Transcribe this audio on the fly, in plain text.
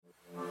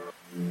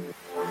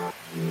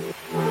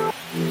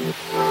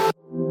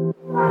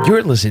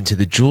You're listening to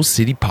the Jewel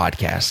City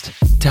Podcast.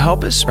 To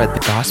help us spread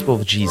the gospel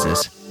of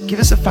Jesus, give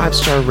us a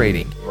 5-star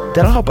rating.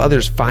 That'll help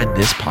others find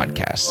this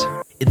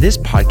podcast. In this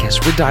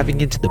podcast, we're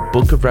diving into the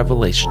book of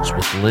Revelations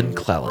with Lynn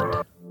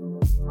Cleland.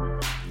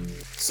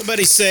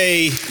 Somebody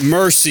say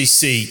mercy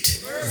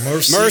seat.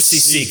 Mercy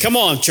seat. Come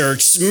on,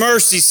 church.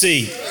 Mercy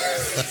seat.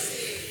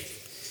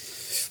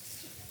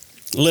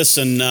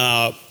 Listen,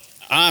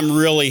 I'm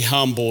really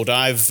humbled.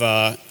 I've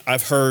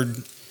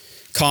heard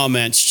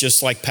comments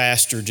just like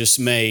Pastor just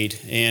made,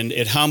 and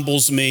it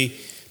humbles me.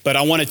 But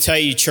I want to tell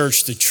you,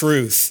 church, the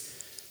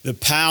truth. The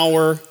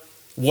power,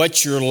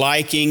 what you're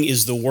liking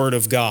is the Word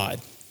of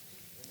God.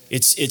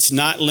 It's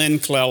not Lynn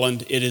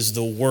Cleland. It is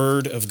the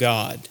Word of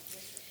God.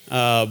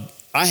 I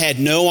had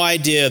no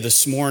idea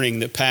this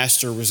morning that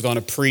Pastor was going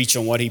to preach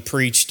on what he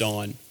preached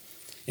on.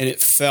 And it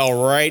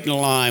fell right in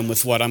line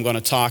with what I'm going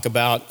to talk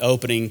about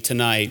opening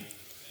tonight.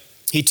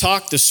 He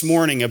talked this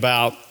morning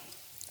about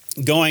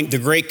the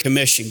Great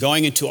Commission,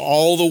 going into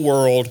all the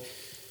world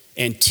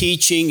and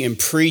teaching and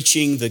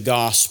preaching the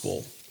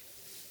gospel.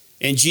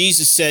 And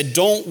Jesus said,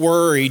 don't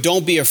worry,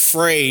 don't be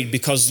afraid,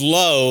 because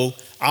lo,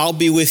 I'll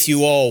be with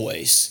you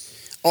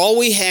always. All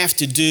we have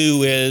to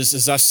do is,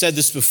 as I've said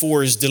this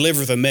before, is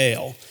deliver the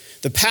mail.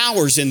 The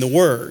power's in the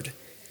Word.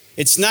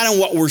 It's not in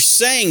what we're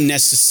saying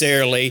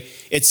necessarily.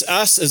 It's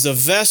us as a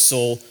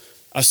vessel,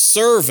 a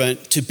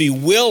servant, to be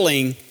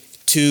willing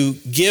to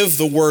give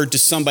the Word to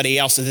somebody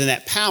else, and then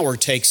that power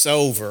takes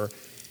over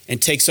in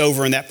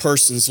that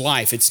person's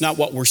life. It's not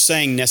what we're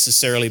saying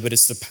necessarily, but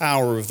it's the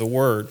power of the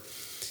Word.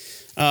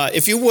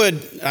 If you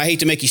would, I hate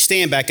to make you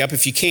stand back up.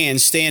 If you can,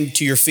 stand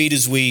to your feet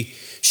as we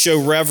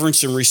show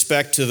reverence and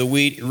respect to the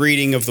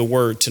reading of the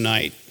Word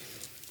tonight.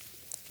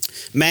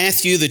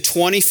 Matthew, the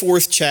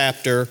 24th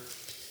chapter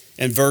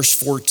and verse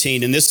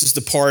 14. And this is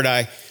the part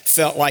I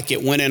felt like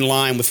it went in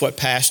line with what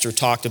Pastor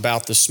talked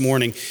about this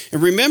morning.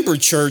 And remember,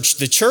 church,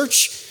 the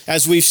church,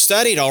 as we've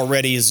studied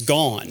already, is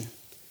gone.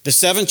 The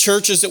 7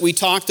 churches that we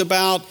talked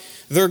about,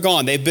 they're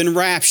gone. They've been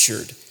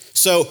raptured.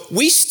 So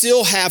we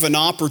still have an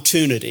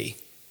opportunity.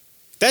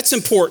 That's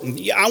important.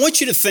 I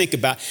want you to think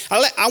about it.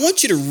 I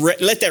want you to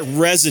let that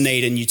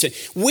resonate in you.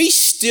 We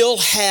still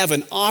have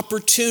an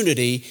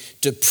opportunity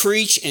to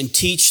preach and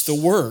teach the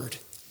Word.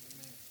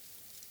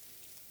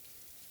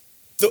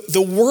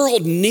 The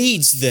world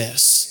needs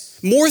this.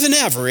 More than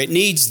ever, it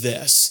needs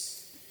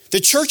this. The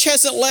church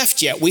hasn't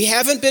left yet. We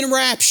haven't been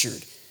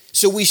raptured.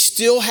 So we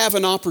still have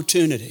an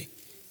opportunity.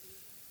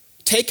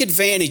 Take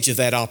advantage of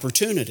that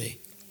opportunity.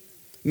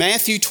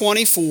 Matthew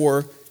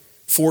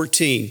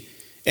 24:14.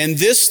 And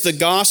this, the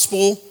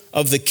gospel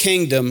of the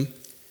kingdom,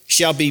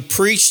 shall be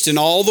preached in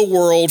all the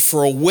world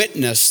for a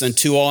witness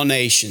unto all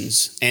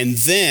nations, and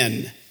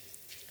then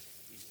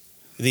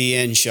the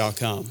end shall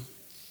come.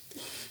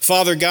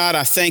 Father God,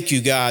 I thank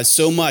you, God,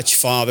 so much,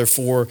 Father,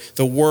 for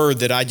the word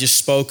that I just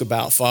spoke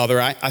about,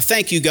 Father. I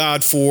thank you,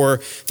 God,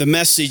 for the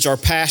message our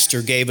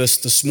pastor gave us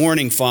this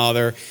morning,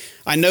 Father.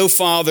 I know,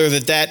 Father,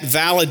 that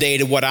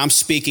validated what I'm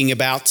speaking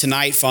about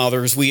tonight,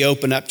 Father, as we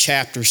open up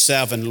chapter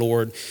 7,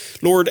 Lord.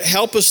 Lord,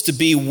 help us to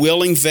be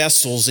willing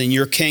vessels in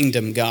your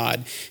kingdom,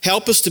 God.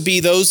 Help us to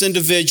be those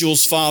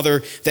individuals,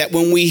 Father, that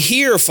when we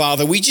hear,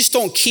 Father, we just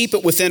don't keep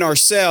it within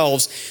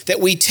ourselves, that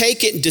we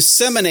take it and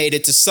disseminate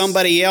it to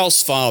somebody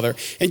else, Father.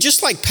 And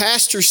just like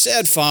Pastor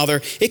said,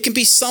 Father, it can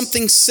be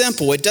something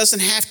simple. It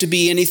doesn't have to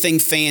be anything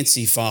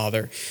fancy,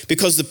 Father,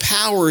 because the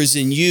power is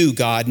in you,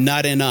 God,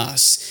 not in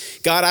us.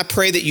 God, I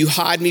pray that you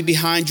hide me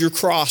behind your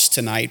cross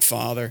tonight,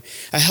 Father.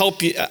 I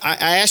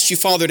ask you,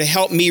 Father, to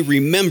help me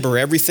remember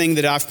everything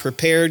that I've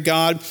prepared,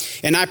 God.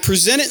 And I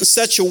present it in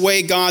such a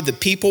way, God, that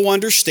people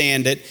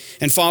understand it.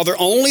 And Father,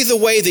 only the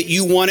way that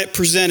you want it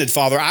presented,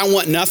 Father. I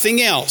want nothing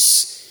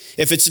else.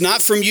 If it's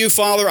not from you,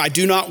 Father, I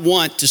do not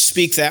want to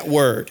speak that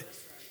word.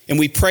 And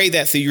we pray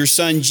that through your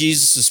Son,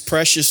 Jesus'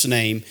 precious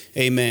name.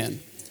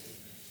 Amen.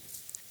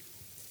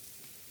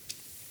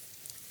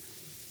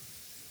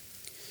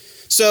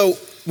 So,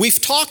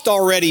 we've talked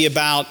already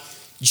about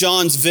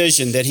John's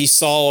vision that he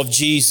saw of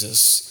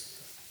Jesus,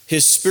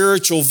 his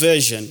spiritual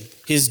vision,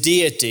 his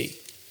deity.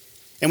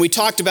 And we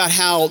talked about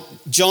how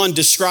John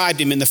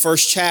described him in the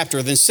first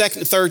chapter. Then second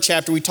and third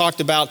chapter, we talked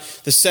about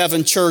the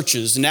 7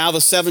 churches. And now the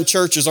 7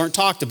 churches aren't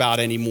talked about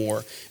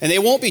anymore. And they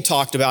won't be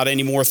talked about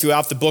anymore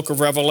throughout the book of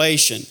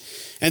Revelation.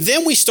 And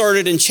then we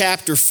started in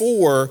chapter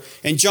 4,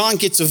 and John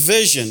gets a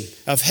vision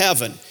of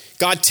heaven.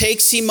 God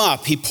takes him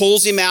up. He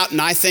pulls him out,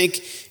 and I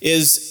think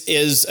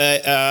is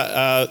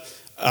a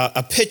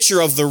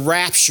picture of the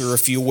rapture,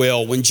 if you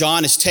will, when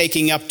John is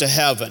taking up to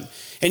heaven.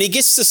 And he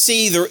gets to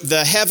see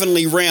the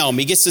heavenly realm.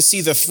 He gets to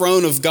see the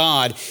throne of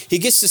God. He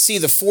gets to see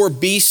the 4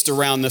 beasts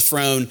around the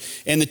throne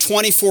and the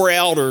 24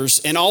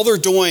 elders. And all they're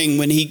doing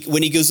when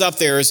he goes up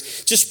there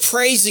is just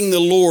praising the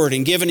Lord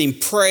and giving him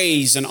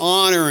praise and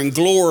honor and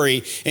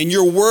glory. And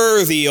you're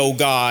worthy, O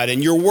God,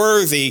 and you're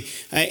worthy.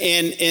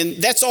 And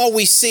that's all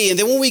we see. And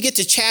then when we get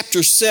to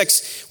chapter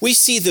 6, we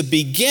see the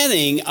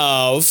beginning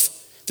of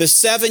the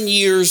 7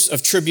 years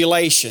of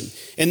tribulation.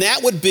 And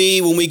that would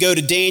be, when we go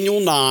to Daniel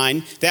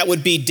 9, that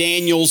would be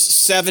Daniel's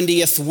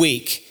 70th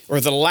week, or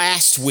the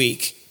last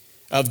week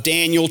of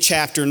Daniel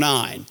chapter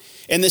 9.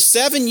 And the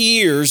 7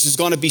 years is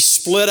going to be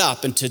split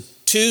up into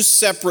two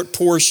separate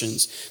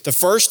portions. The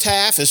first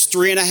half is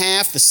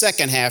 3.5, the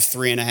second half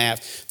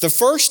 3.5. The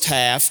first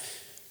half,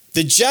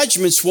 the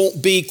judgments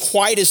won't be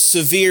quite as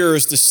severe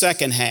as the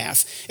second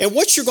half. And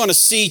what you're going to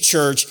see,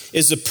 church,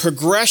 is a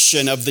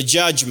progression of the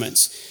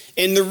judgments.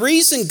 And the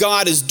reason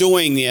God is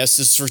doing this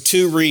is for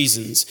two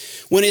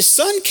reasons. When his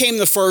son came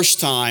the first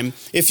time,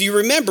 if you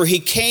remember, he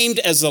came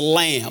as a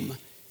lamb,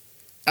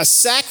 a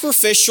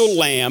sacrificial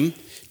lamb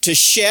to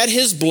shed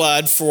his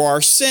blood for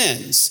our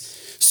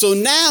sins. So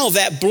now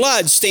that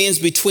blood stands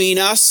between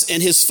us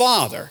and his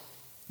Father,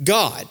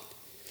 God.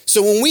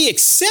 So when we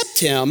accept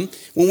him,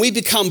 when we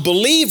become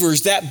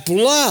believers, that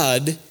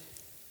blood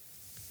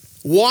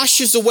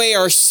washes away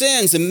our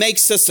sins and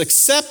makes us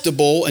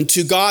acceptable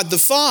unto God the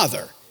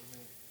Father.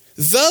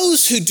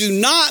 Those who do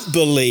not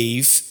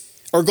believe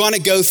are going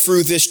to go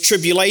through this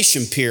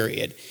tribulation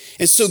period.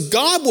 And so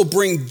God will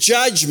bring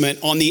judgment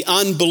on the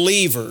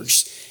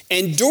unbelievers.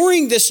 And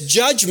during this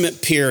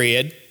judgment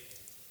period,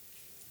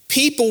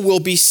 people will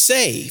be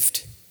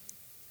saved.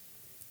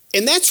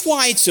 And that's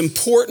why it's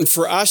important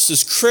for us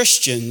as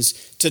Christians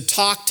to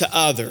talk to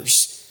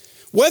others.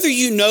 Whether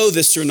you know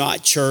this or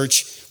not,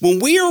 church, when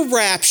we are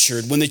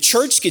raptured, when the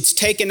church gets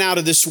taken out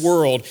of this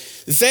world,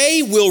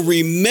 they will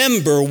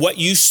remember what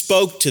you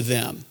spoke to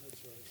them.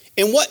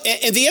 And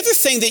the other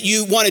thing that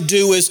you want to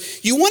do is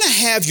you want to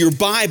have your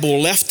Bible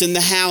left in the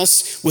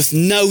house with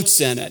notes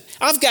in it.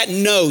 I've got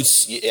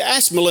notes.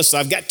 Ask Melissa,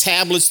 I've got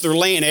tablets. They're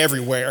laying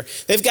everywhere.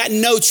 They've got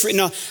notes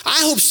written on.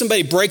 I hope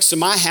somebody breaks in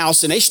my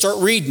house and they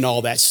start reading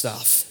all that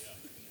stuff.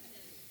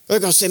 They're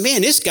going to say,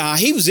 man, this guy,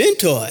 he was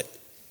into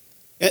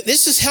it.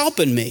 This is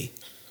helping me.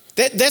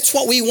 That's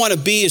what we want to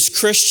be as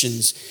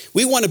Christians.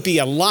 We want to be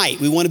a light.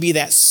 We want to be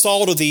that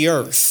salt of the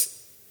earth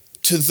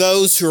to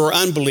those who are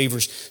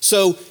unbelievers.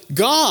 So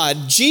God,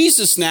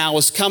 Jesus now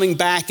is coming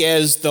back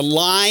as the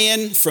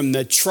Lion from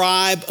the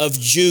tribe of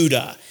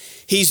Judah.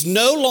 He's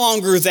no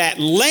longer that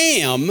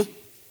lamb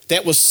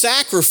that was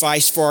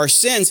sacrificed for our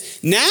sins.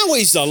 Now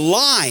he's a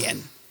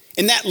lion.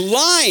 And that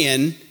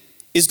lion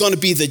is going to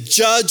be the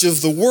judge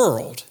of the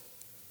world.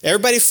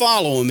 Everybody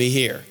following me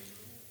here?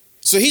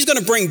 So he's going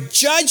to bring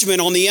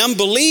judgment on the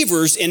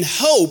unbelievers in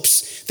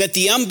hopes that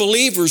the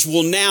unbelievers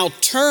will now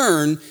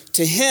turn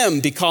to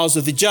him because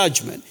of the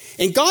judgment.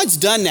 And God's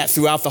done that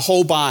throughout the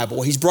whole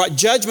Bible. He's brought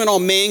judgment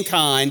on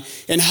mankind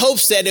in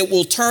hopes that it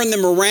will turn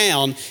them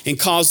around and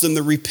cause them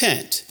to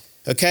repent.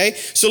 Okay?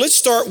 So let's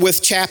start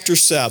with chapter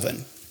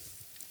 7.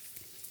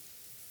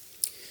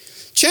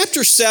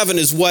 Chapter 7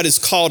 is what is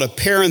called a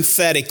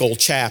parenthetical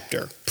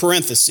chapter,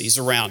 parentheses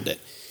around it.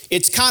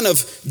 It's kind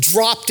of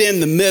dropped in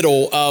the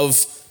middle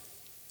of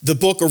the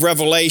book of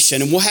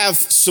Revelation, and we'll have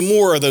some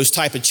more of those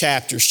type of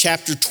chapters.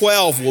 Chapter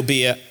 12 will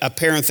be a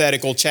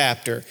parenthetical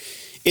chapter.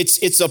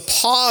 It's a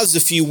pause,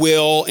 if you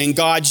will, in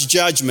God's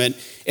judgment,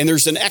 and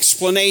there's an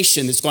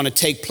explanation that's going to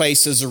take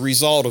place as a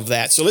result of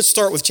that. So let's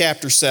start with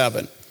chapter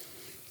 7.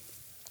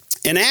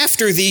 And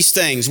after these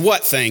things,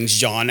 what things,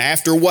 John?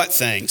 After what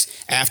things?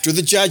 After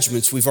the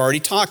judgments we've already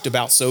talked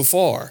about so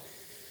far.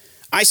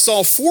 I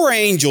saw 4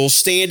 angels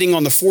standing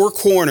on the 4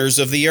 corners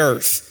of the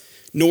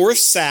earth, north,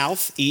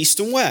 south, east,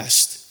 and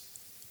west,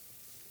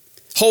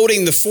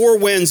 holding the 4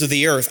 winds of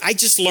the earth. I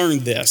just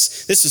learned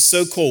this. This is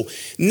so cool.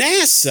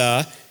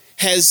 NASA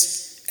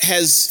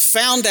has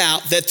found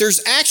out that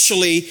there's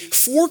actually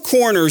 4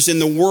 corners in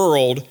the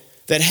world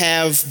that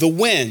have the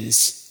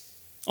winds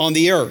on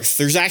the earth.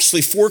 There's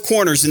actually 4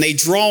 corners, and they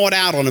draw it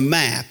out on a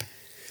map.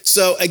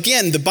 So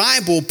again, the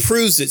Bible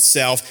proves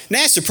itself.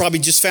 NASA probably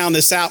just found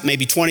this out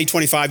maybe 20,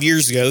 25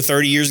 years ago,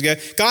 30 years ago.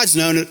 God's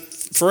known it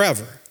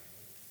forever.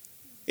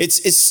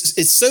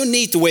 It's so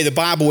neat the way the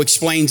Bible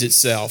explains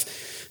itself.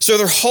 So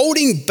they're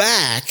holding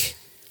back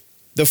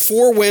the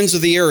 4 winds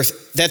of the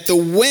earth, that the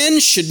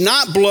wind should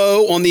not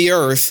blow on the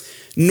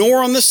earth,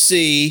 nor on the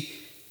sea,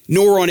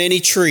 nor on any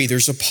tree.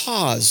 There's a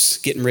pause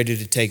getting ready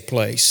to take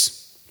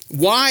place.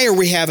 Why are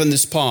we having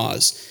this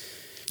pause?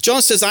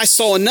 John says, I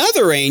saw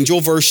another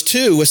angel, verse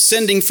 2,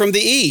 ascending from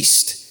the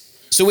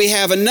east. So we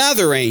have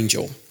another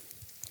angel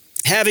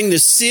having the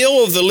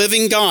seal of the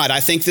living God. I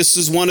think this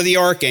is one of the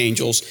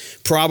archangels,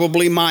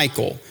 probably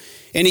Michael.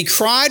 And he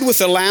cried with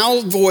a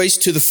loud voice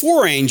to the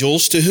 4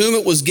 angels to whom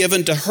it was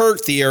given to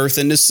hurt the earth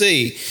and the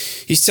sea.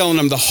 He's telling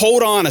them to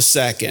hold on a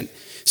second,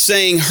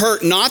 saying,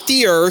 hurt not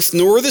the earth,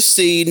 nor the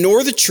sea,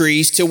 nor the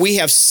trees, till we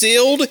have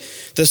sealed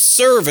the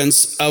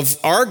servants of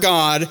our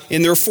God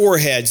in their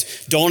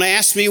foreheads. Don't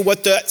ask me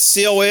what that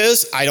seal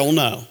is. I don't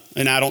know.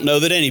 And I don't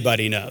know that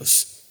anybody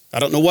knows. I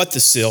don't know what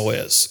the seal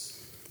is.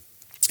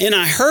 And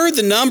I heard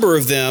the number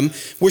of them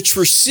which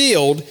were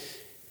sealed,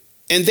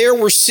 and there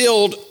were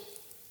sealed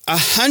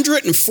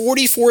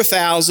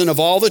 144,000 of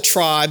all the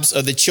tribes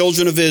of the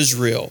children of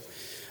Israel.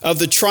 Of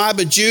the tribe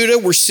of Judah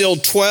were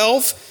sealed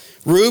 12,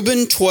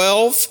 Reuben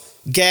 12,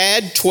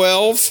 Gad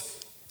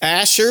 12,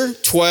 Asher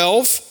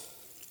 12,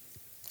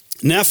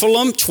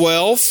 Nephilim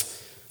 12.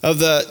 Of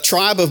the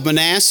tribe of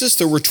Manasseh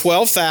there were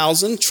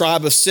 12,000,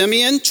 tribe of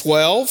Simeon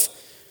 12,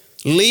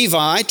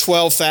 Levi,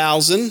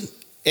 12,000.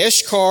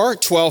 Issachar,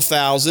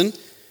 12,000.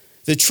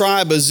 The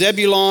tribe of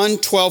Zebulun,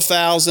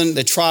 12,000.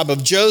 The tribe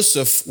of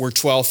Joseph were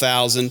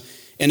 12,000.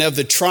 And of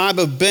the tribe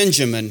of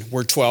Benjamin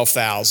were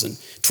 12,000.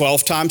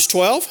 12 times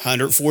 12,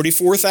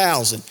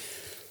 144,000.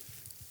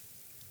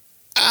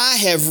 I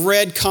have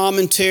read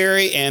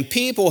commentary, and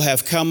people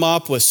have come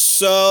up with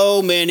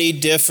so many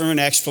different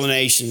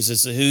explanations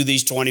as to who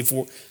these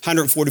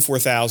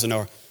 144,000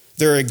 are.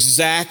 They're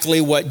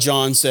exactly what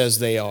John says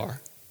they are.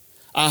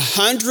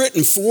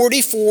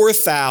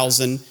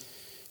 144,000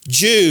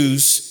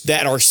 Jews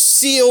that are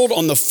sealed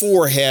on the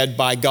forehead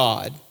by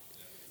God.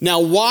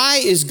 Now, why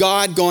is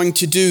God going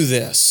to do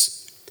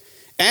this?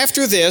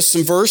 After this,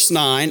 in verse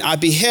 9, I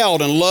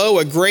beheld, and lo,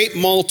 a great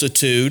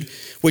multitude,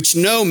 which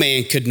no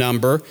man could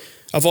number,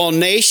 of all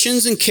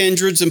nations and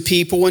kindreds and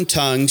people and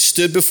tongues,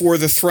 stood before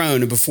the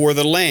throne and before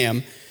the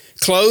Lamb,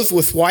 clothed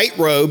with white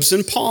robes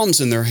and palms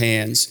in their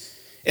hands.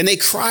 And they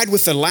cried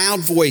with a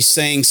loud voice,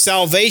 saying,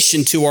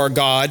 Salvation to our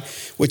God,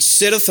 which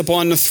sitteth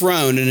upon the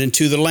throne, and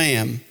unto the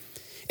Lamb.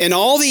 And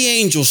all the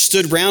angels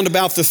stood round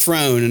about the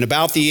throne and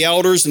about the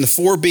elders and the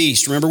four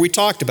beasts. Remember, we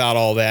talked about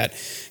all that.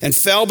 And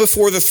fell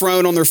before the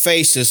throne on their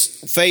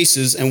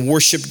faces and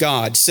worshiped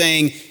God,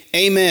 saying,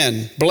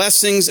 Amen.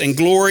 Blessings and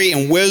glory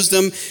and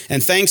wisdom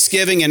and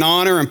thanksgiving and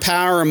honor and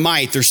power and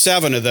might. There's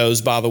 7 of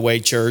those, by the way,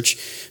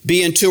 church.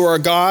 Be unto our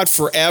God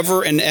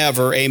forever and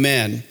ever.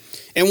 Amen.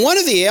 And one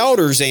of the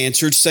elders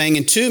answered, saying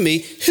unto me,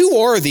 Who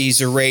are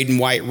these arrayed in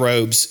white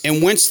robes,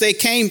 and whence they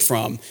came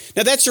from?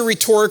 Now that's a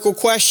rhetorical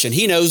question.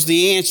 He knows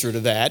the answer to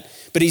that,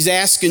 but he's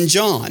asking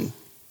John.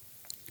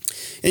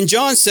 And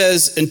John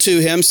says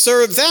unto him,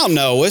 Sir, thou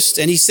knowest.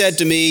 And he said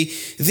to me,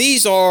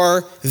 These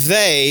are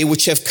they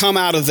which have come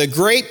out of the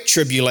great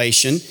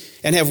tribulation,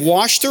 and have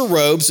washed their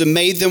robes and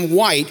made them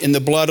white in the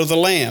blood of the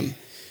Lamb.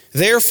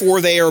 Therefore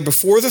they are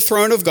before the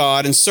throne of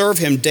God, and serve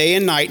him day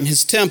and night in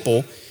his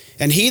temple.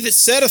 And he that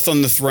sitteth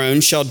on the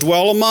throne shall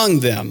dwell among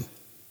them.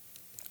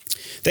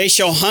 They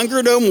shall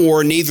hunger no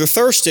more, neither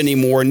thirst any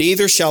more,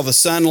 neither shall the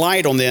sun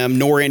light on them,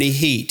 nor any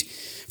heat.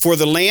 For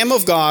the Lamb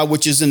of God,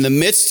 which is in the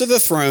midst of the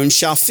throne,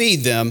 shall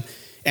feed them,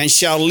 and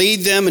shall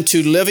lead them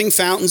into living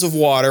fountains of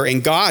water,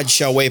 and God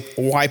shall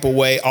wipe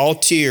away all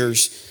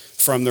tears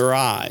from their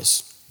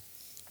eyes.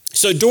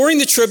 So during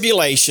the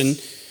tribulation,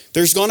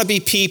 there's going to be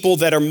people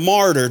that are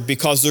martyred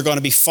because they're going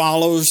to be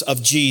followers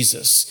of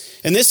Jesus.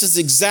 And this is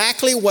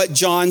exactly what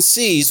John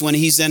sees when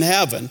he's in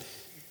heaven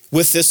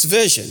with this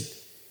vision.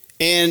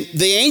 And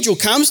the angel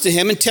comes to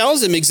him and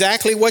tells him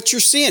exactly what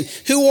you're seeing.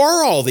 Who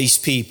are all these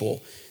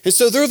people? And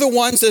so they're the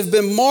ones that have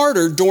been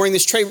martyred during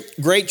this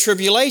great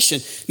tribulation.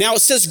 Now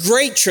it says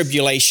great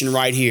tribulation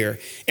right here.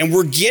 And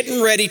we're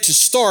getting ready to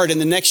start in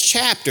the next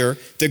chapter,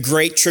 the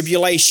great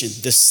tribulation,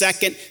 the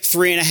second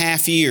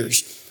 3.5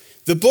 years.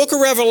 The book of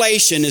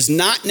Revelation is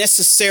not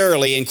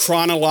necessarily in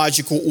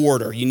chronological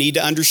order. You need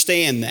to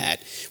understand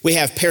that. We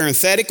have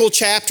parenthetical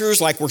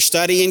chapters like we're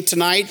studying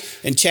tonight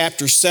in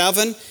chapter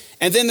 7.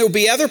 And then there'll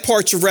be other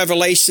parts of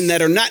Revelation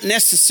that are not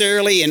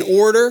necessarily in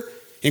order,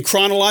 in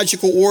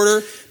chronological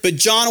order, but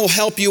John will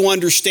help you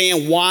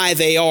understand why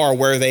they are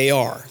where they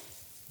are.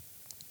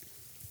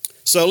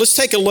 So let's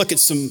take a look at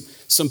some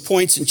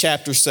points in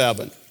chapter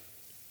 7.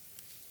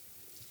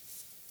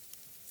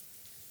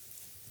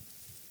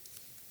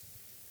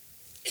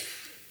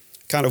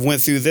 Kind of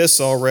went through this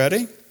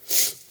already.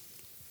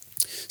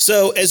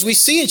 So as we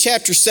see in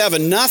chapter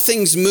 7,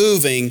 nothing's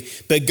moving,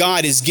 but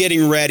God is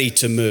getting ready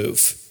to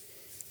move.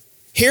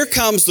 Here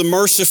comes the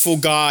merciful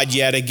God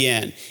yet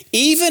again.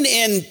 Even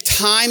in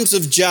times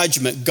of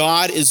judgment,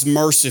 God is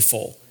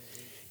merciful.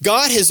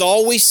 God has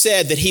always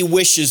said that he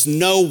wishes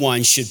no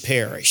one should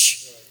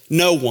perish.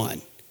 No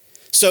one.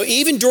 So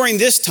even during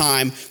this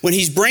time, when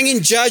he's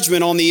bringing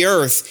judgment on the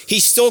earth,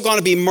 he's still going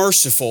to be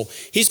merciful.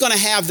 He's going to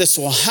have this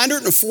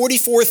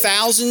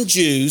 144,000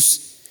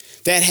 Jews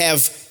that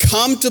have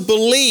come to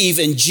believe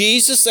in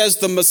Jesus as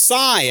the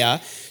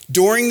Messiah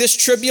during this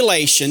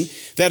tribulation,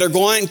 that are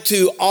going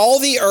to all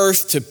the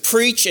earth to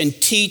preach and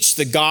teach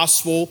the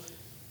gospel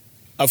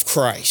of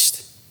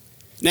Christ.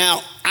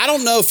 Now, I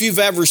don't know if you've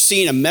ever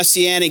seen a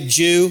Messianic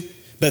Jew,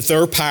 but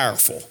they're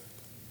powerful.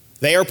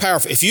 They are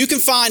powerful. If you can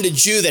find a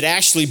Jew that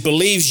actually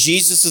believes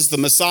Jesus is the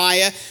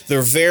Messiah,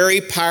 they're very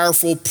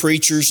powerful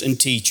preachers and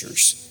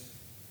teachers.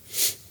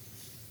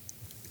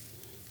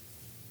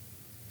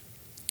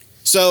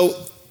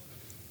 So,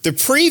 the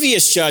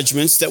previous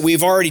judgments that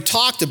we've already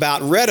talked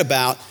about and read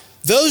about,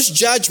 those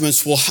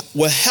judgments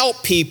will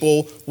help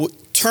people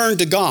turn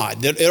to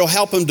God. It'll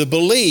help them to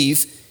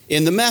believe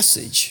in the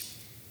message.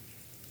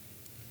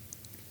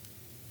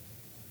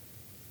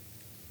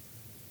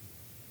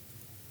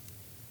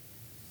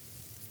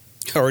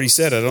 I already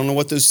said it. I don't know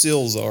what those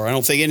seals are. I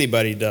don't think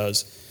anybody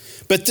does.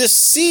 But this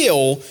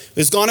seal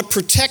is going to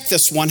protect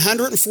this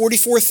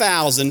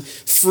 144,000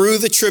 through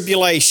the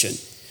tribulation.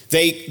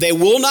 They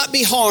will not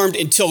be harmed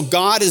until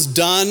God is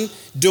done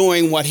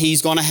doing what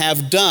he's going to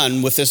have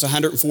done with this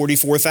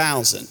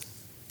 144,000.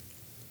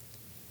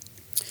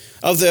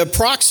 Of the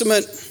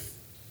approximate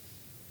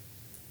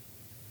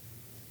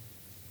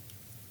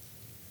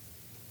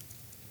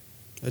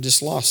I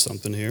just lost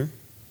something here.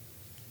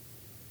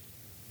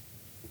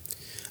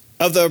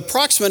 Of the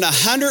approximate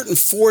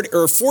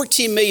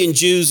 14 million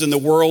Jews in the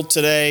world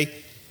today,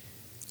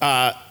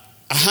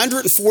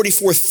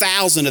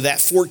 144,000 of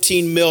that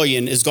 14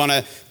 million is going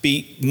to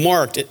be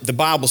marked, the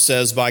Bible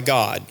says, by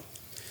God.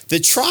 The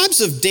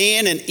tribes of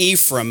Dan and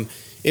Ephraim,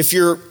 if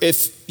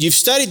you've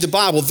studied the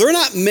Bible, they're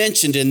not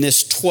mentioned in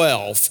this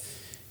 12.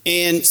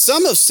 And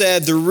some have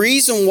said the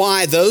reason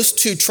why those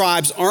two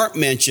tribes aren't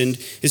mentioned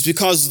is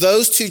because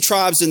those two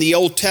tribes in the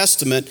Old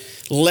Testament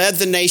led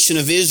the nation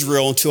of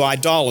Israel into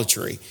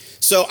idolatry.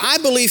 So I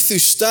believe through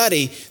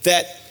study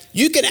that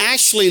you can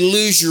actually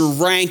lose your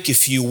rank,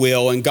 if you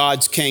will, in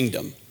God's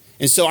kingdom.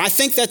 And so I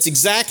think that's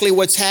exactly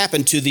what's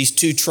happened to these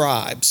two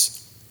tribes.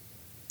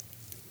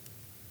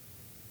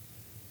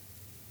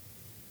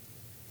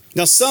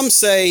 Now, some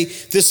say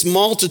this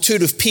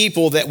multitude of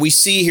people that we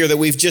see here that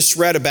we've just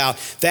read about,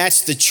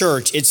 that's the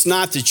church. It's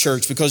not the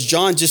church, because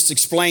John just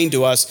explained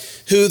to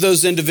us who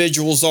those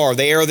individuals are.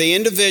 They are the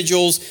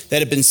individuals that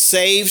have been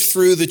saved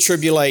through the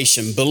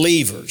tribulation,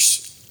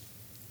 believers.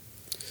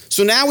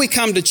 So now we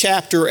come to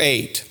chapter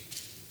 8.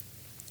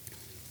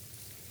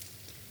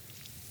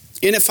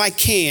 And if I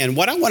can,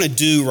 what I want to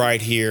do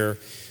right here,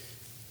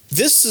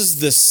 this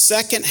is the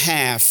second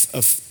half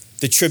of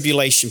the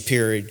tribulation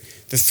period,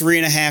 the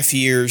 3.5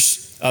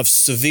 years of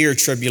severe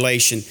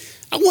tribulation.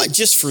 I want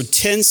just for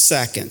 10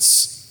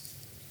 seconds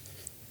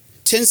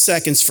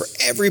for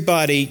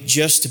everybody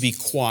just to be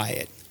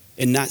quiet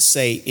and not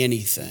say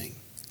anything.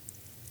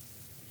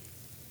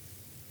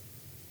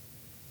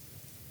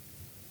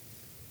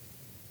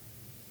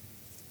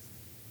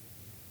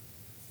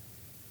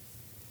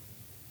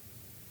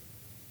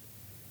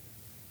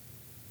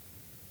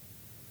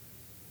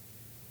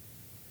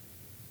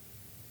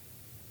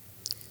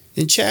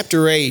 In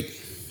chapter 8,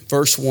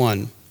 verse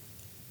 1,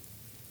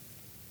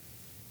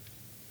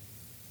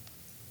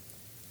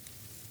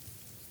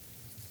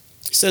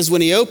 it says,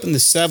 when he opened the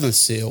seventh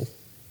seal,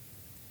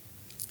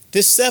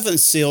 this seventh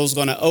seal is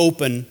going to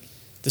open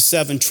the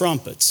 7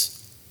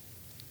 trumpets.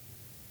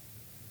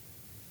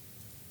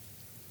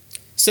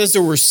 It says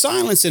there was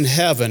silence in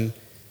heaven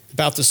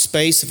about the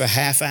space of a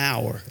half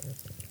hour.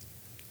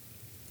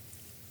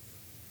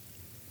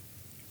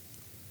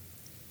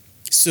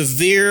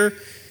 Severe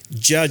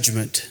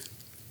judgment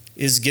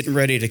is getting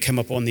ready to come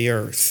up on the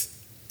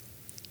earth.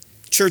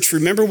 Church,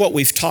 remember what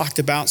we've talked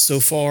about so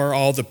far,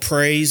 all the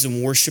praise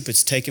and worship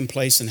that's taken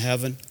place in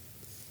heaven?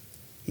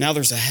 Now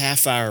there's a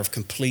half hour of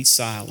complete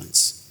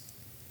silence.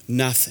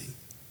 Nothing.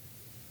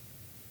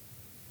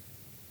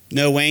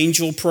 No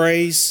angel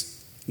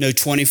praise, no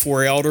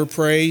 24 elder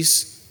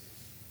praise,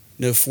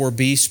 no 4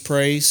 beasts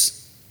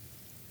praise,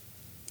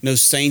 no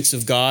saints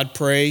of God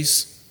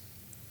praise,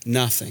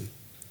 nothing.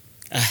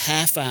 A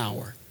half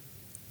hour.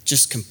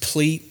 Just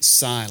complete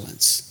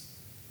silence.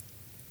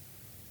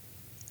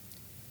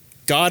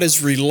 God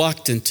is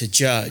reluctant to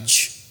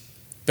judge,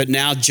 but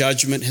now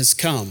judgment has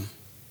come.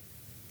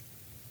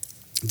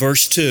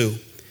 Verse 2,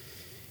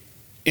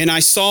 and I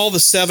saw the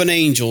 7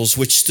 angels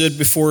which stood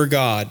before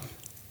God,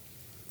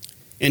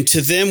 and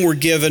to them were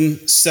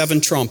given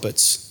 7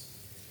 trumpets.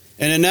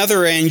 And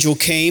another angel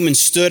came and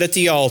stood at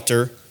the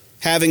altar,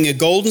 having a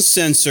golden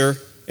censer,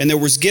 and there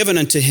was given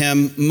unto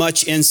him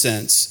much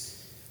incense,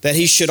 that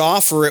he should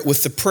offer it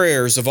with the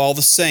prayers of all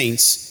the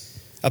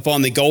saints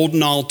upon the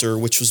golden altar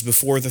which was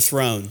before the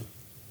throne.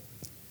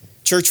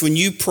 Church, when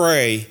you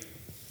pray,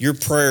 your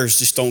prayers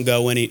just don't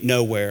go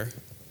nowhere.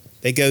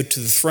 They go to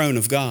the throne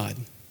of God.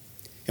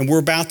 And we're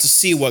about to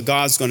see what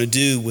God's going to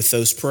do with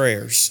those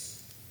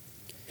prayers.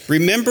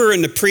 Remember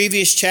in the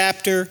previous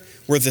chapter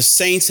where the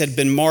saints had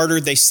been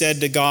martyred, they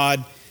said to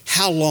God,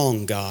 how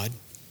long, God?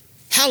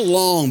 How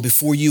long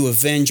before you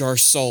avenge our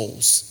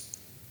souls?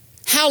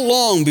 How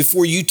long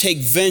before you take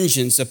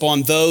vengeance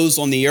upon those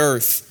on the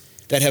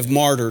earth that have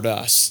martyred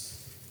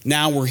us?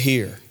 Now we're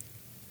here.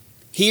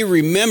 He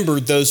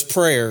remembered those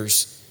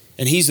prayers,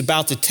 and he's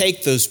about to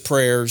take those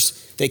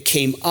prayers that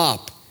came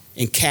up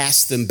and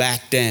cast them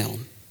back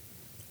down.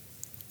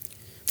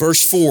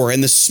 Verse 4,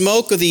 and the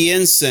smoke of the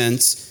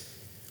incense,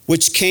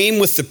 which came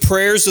with the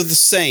prayers of the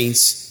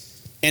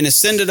saints, and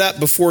ascended up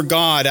before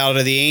God out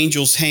of the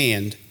angel's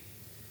hand.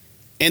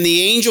 And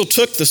the angel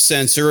took the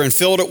censer and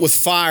filled it with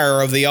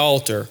fire of the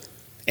altar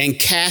and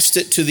cast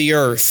it to the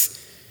earth.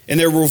 And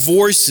there were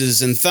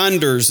voices and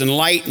thunders and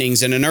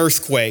lightnings and an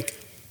earthquake.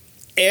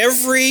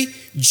 Every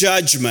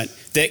judgment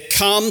that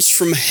comes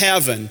from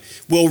heaven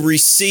will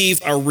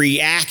receive a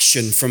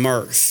reaction from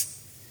earth.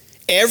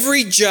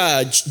 Every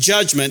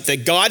judgment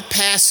that God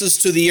passes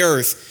to the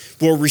earth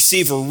will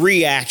receive a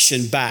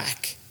reaction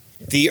back.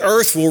 The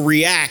earth will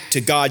react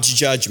to God's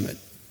judgment.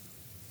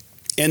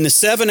 And the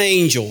 7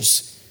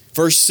 angels,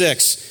 verse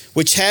 6,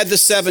 which had the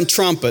 7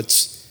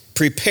 trumpets,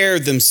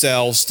 prepared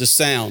themselves to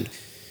sound.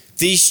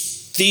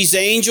 These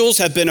angels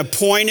have been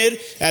appointed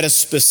at a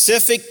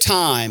specific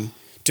time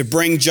to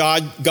bring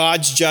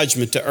God's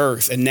judgment to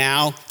earth, and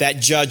now that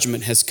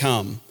judgment has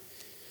come.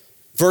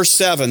 Verse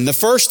 7, the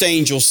first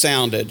angel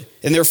sounded,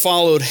 and there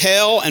followed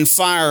hell and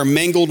fire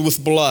mingled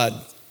with blood.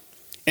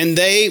 and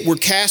they were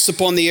cast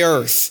upon the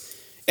earth.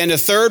 And a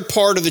third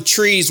part of the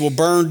trees were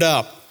burned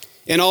up,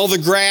 and all the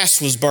grass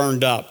was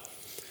burned up.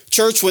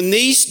 Church, when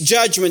these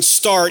judgments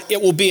start,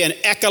 it will be an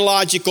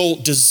ecological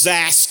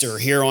disaster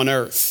here on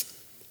earth.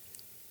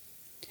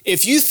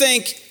 If you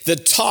think the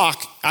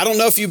talk, I don't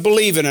know if you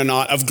believe it or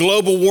not, of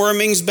global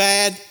warming's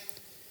bad,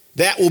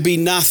 that will be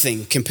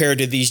nothing compared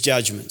to these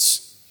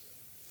judgments.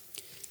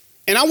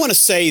 And I want to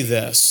say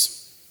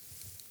this.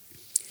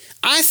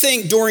 I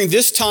think during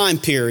this time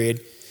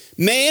period,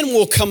 man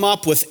will come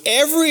up with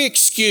every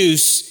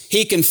excuse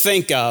he can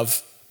think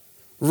of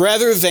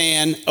rather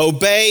than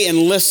obey and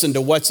listen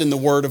to what's in the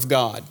Word of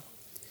God.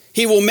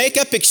 He will make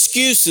up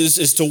excuses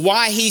as to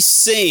why he's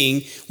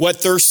seeing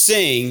what they're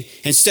seeing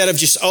instead of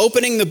just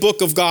opening the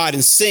book of God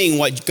and seeing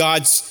what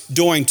God's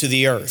doing to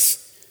the earth.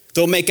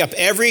 They'll make up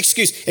every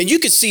excuse. And you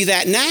can see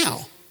that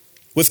now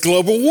with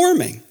global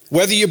warming,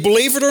 whether you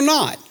believe it or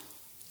not.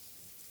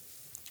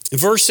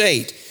 Verse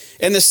 8,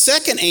 and the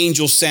second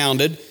angel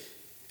sounded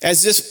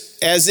as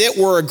it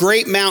were a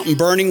great mountain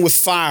burning with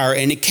fire,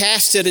 and he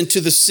cast it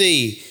into the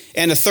sea,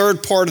 and a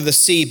third part of the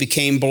sea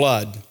became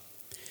blood.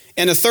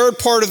 And a third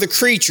part of the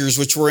creatures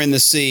which were in the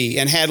sea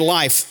and had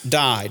life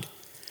died.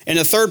 And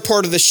a third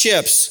part of the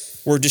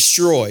ships were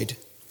destroyed.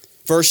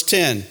 Verse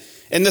 10,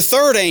 and the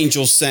third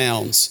angel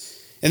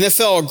sounds, and there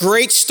fell a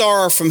great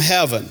star from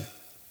heaven.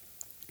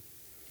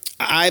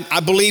 I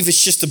believe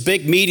it's just a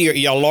big meteor,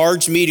 a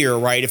large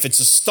meteorite. If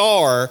it's a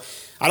star,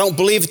 I don't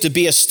believe it to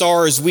be a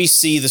star as we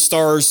see the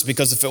stars,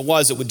 because if it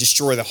was, it would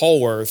destroy the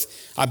whole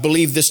earth. I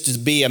believe this to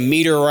be a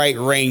meteorite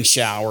rain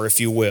shower, if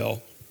you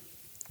will.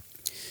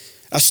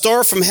 A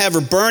star from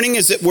heaven, burning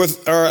as it were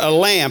a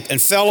lamp,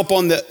 and fell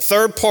upon the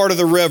third part of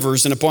the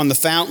rivers and upon the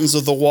fountains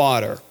of the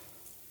water.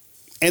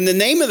 And the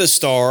name of the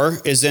star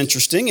is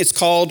interesting. It's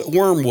called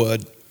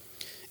Wormwood.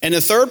 And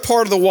the third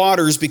part of the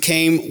waters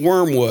became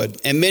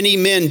wormwood, and many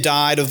men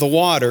died of the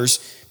waters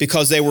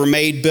because they were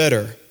made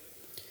bitter.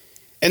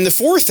 And the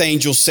fourth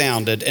angel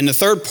sounded, and the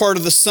third part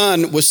of the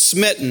sun was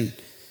smitten,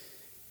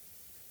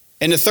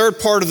 and the third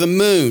part of the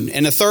moon,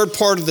 and the third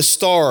part of the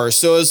stars,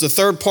 so as the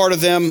third part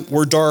of them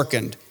were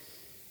darkened.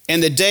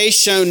 And the day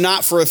shone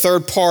not for a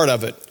third part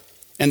of it,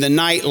 and the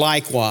night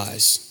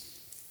likewise.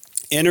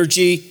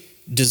 Energy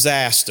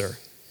disaster.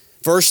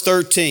 Verse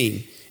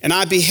 13, and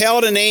I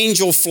beheld an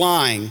angel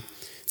flying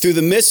through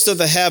the midst of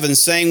the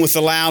heavens, saying with a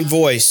loud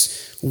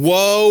voice,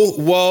 woe,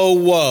 woe,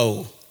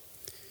 woe,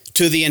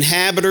 to the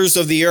inhabitants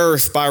of the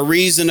earth by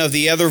reason of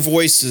the other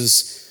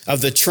voices of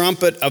the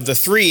trumpet of the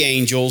three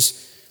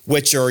angels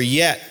which are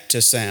yet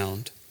to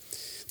sound.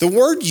 The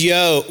word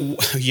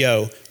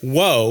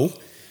woe,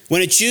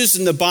 when it's used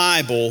in the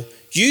Bible,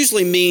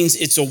 usually means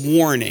it's a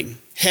warning.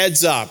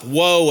 Heads up,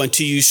 woe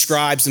unto you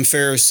scribes and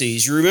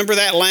Pharisees. You remember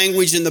that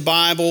language in the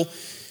Bible?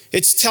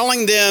 It's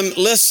telling them,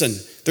 listen,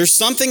 there's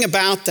something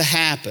about to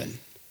happen.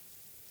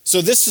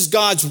 So this is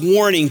God's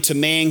warning to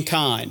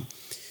mankind.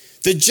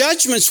 The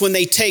judgments, when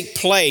they take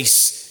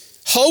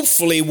place,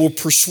 hopefully will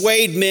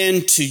persuade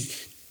men to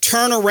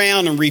turn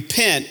around and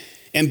repent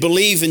and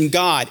believe in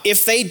God.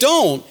 If they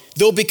don't,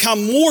 they'll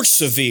become more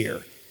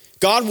severe.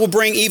 God will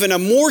bring even a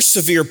more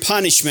severe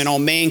punishment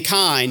on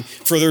mankind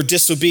for their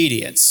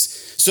disobedience.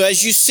 So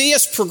as you see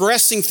us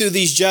progressing through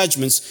these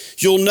judgments,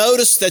 you'll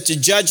notice that the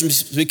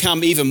judgments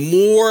become even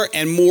more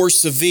and more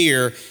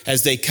severe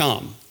as they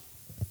come.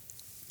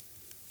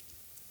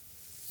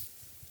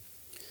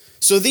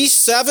 So these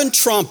 7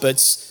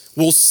 trumpets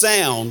will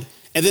sound,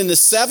 and then the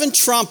 7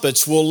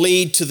 trumpets will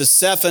lead to the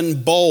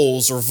 7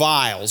 bowls or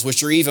vials,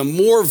 which are even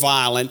more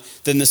violent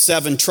than the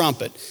 7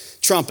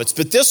 trumpets.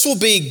 But this will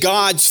be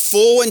God's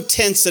full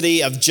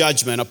intensity of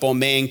judgment upon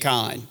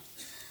mankind.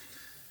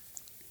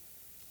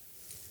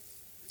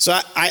 So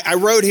I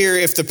wrote here,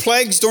 if the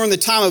plagues during the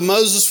time of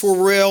Moses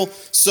were real,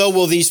 so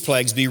will these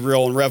plagues be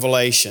real in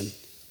Revelation.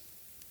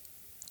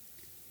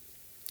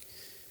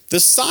 The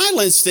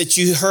silence that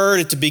you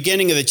heard at the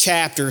beginning of the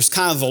chapter is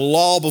kind of the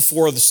lull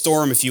before the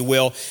storm, if you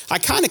will. I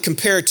kind of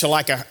compare it to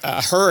like a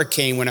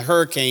hurricane. When a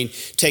hurricane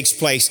takes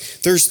place,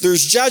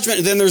 there's judgment,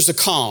 and then there's a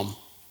calm.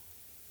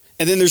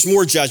 And then there's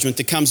more judgment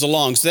that comes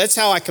along. So that's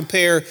how I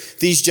compare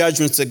these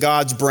judgments that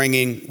God's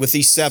bringing with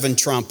these 7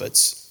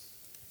 trumpets.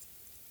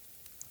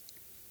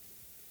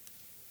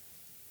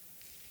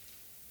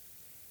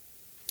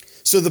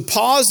 So the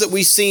pause that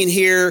we've seen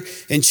here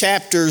in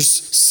chapters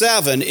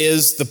 7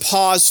 is the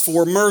pause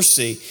for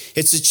mercy.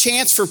 It's a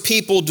chance for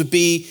people to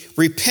be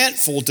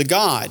repentful to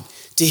God,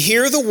 to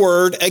hear the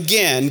word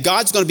again.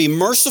 God's going to be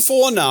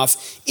merciful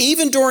enough,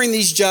 even during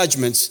these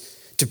judgments,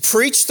 to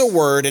preach the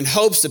word in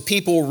hopes that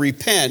people will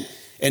repent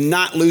and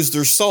not lose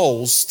their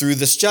souls through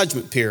this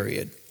judgment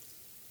period.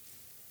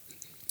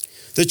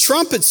 The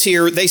trumpets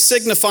here, they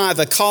signify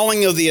the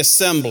calling of the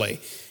assembly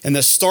and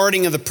the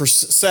starting of the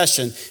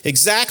procession,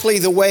 exactly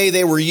the way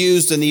they were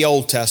used in the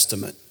Old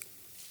Testament.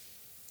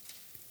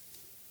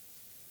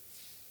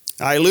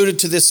 I alluded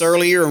to this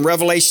earlier in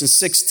Revelation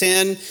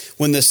 6:10,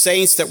 when the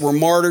saints that were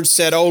martyred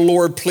said, "O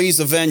Lord, please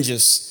avenge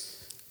us."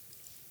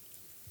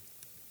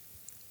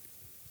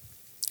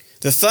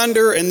 The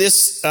thunder in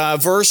this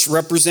verse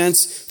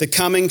represents the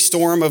coming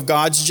storm of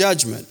God's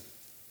judgment.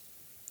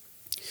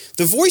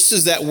 The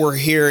voices that we're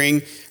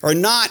hearing are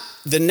not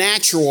the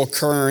natural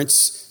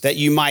occurrence that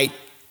you might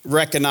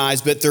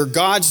recognize, but they're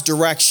God's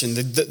direction.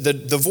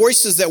 The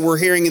voices that we're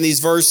hearing in these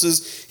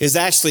verses is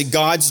actually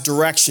God's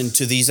direction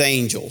to these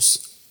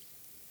angels.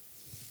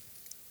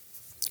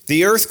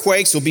 The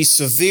earthquakes will be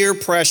severe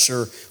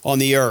pressure on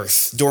the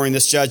earth during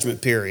this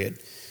judgment period.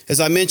 As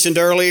I mentioned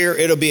earlier,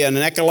 it'll be an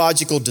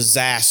ecological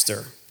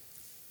disaster.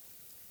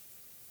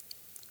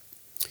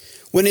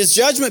 When his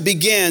judgment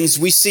begins,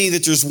 we see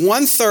that there's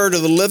 1/3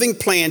 of the living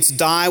plants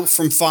die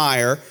from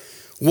fire.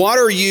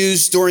 Water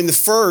used during the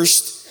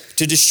first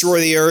to destroy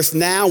the earth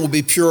now will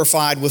be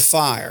purified with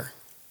fire.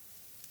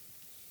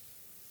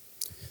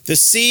 The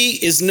sea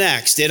is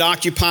next. It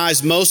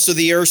occupies most of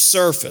the earth's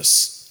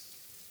surface.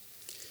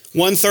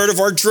 1/3 of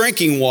our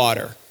drinking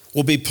water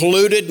will be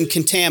polluted and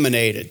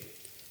contaminated.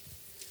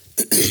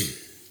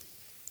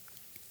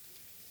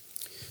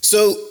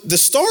 So the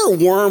star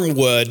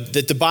wormwood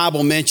that the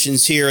Bible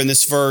mentions here in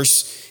this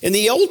verse, in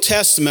the Old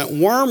Testament,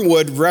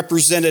 wormwood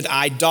represented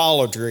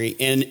idolatry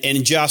and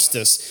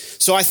injustice.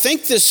 So I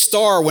think this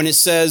star, when it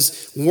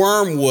says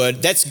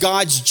wormwood, that's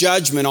God's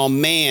judgment on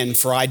man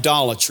for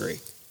idolatry.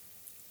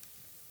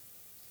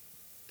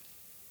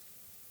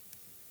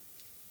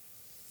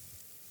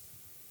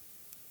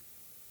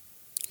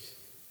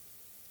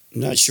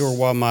 I'm not sure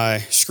why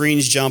my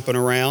screen's jumping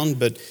around,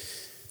 but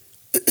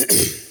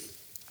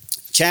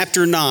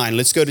chapter 9,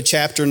 let's go to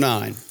chapter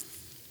 9.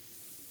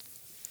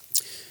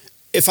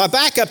 If I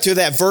back up to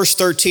that verse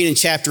 13 in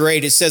chapter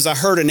 8, it says, I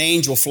heard an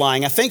angel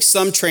flying. I think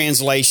some of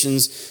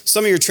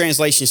your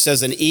translations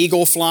says an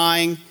eagle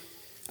flying.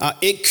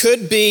 It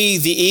could be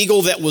the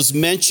eagle that was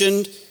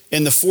mentioned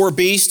in the four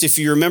beasts. If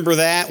you remember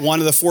that, one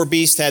of the four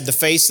beasts had the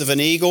face of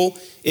an eagle.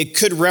 It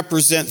could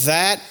represent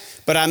that.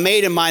 But I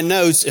made in my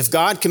notes, if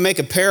God can make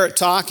a parrot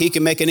talk, he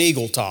can make an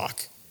eagle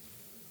talk.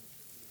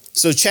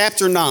 So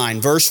chapter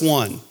 9, verse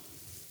 1.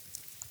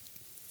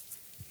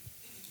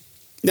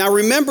 Now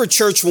remember,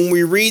 church, when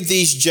we read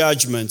these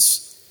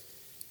judgments,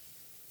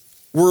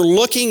 we're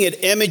looking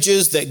at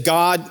images that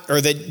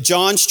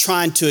John's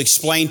trying to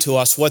explain to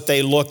us what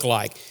they look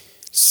like.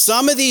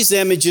 Some of these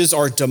images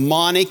are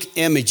demonic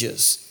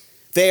images.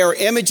 They are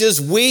images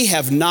we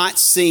have not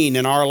seen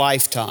in our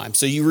lifetime.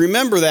 So you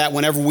remember that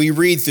whenever we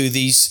read through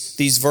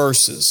these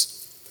verses.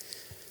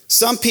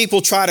 Some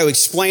people try to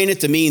explain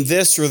it to mean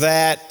this or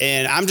that,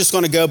 and I'm just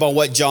going to go by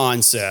what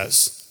John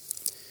says.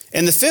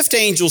 And the fifth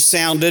angel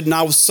sounded, and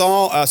I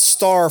saw a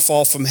star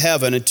fall from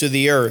heaven into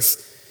the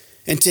earth.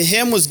 And to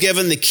him was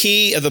given the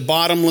key of the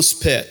bottomless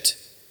pit.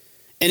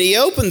 And he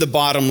opened the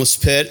bottomless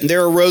pit, and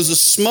there arose a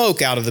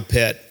smoke out of the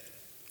pit,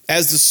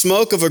 as the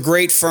smoke of a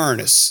great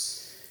furnace.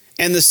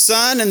 And the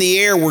sun and the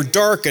air were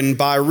darkened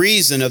by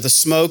reason of the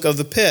smoke of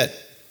the pit.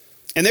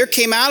 And there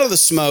came out of the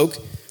smoke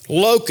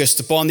locusts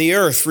upon the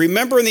earth.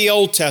 Remember, in the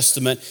Old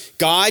Testament,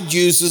 God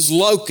uses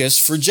locusts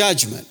for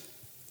judgment.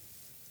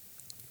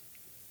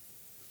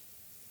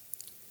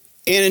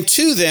 And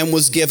unto them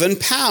was given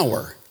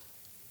power.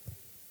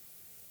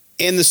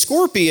 And the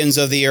scorpions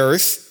of the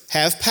earth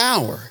have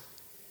power.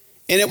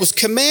 And it was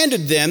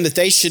commanded them that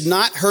they should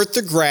not hurt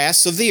the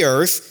grass of the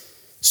earth.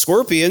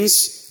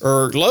 Scorpions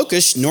or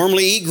locusts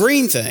normally eat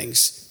green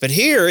things. But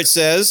here it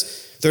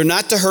says they're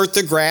not to hurt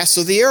the grass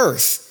of the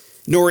earth,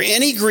 nor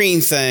any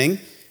green thing,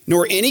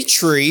 nor any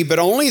tree, but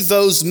only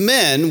those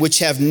men which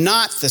have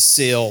not the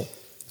seal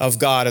of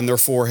God in their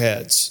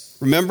foreheads.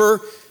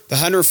 Remember the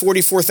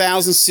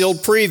 144,000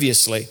 sealed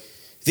previously.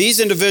 These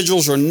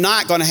individuals are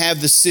not going to have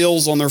the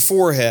seals on their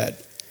forehead.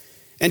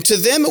 And to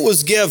them it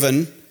was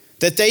given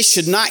that they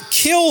should not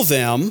kill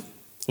them.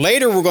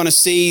 Later we're going to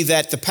see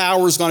that the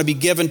power is going to be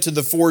given to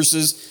the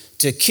forces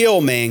to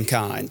kill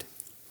mankind.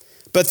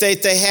 But they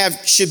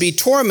should be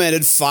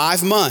tormented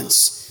 5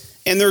 months.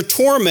 And their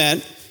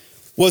torment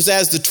was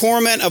as the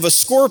torment of a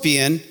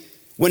scorpion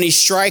when he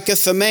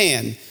striketh a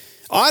man.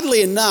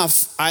 Oddly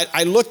enough,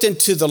 I looked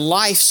into the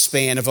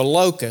lifespan of a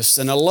locust,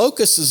 and a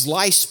locust's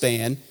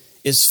lifespan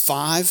is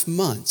 5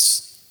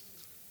 months.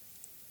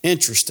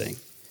 Interesting.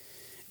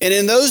 And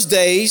in those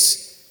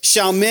days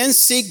shall men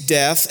seek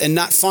death and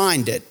not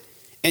find it,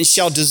 and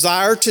shall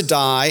desire to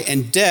die,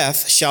 and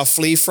death shall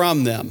flee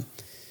from them.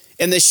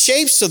 And the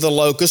shapes of the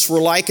locusts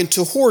were like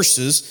unto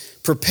horses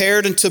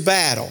prepared unto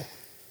battle,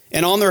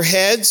 and on their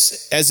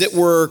heads as it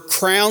were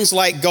crowns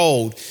like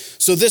gold.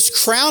 So this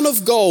crown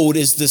of gold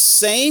is the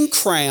same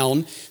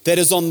crown that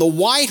is on the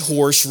white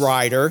horse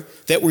rider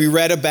that we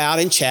read about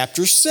in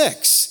chapter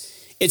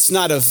 6. It's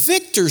not a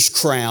victor's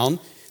crown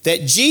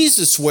that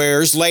Jesus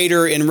wears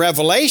later in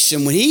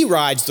Revelation when he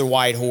rides the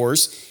white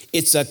horse.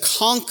 It's a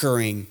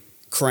conquering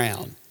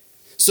crown.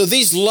 So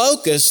these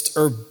locusts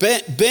are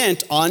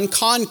bent on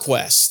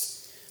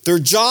conquest. Their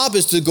job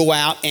is to go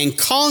out and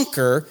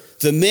conquer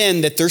the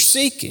men that they're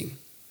seeking.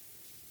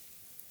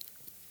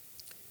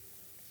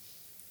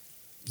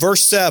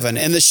 Verse 7,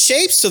 and the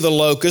shapes of the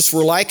locusts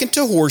were like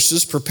unto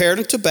horses prepared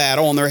unto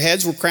battle. On their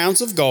heads were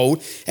crowns of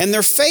gold, and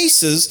their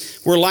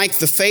faces were like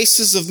the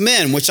faces of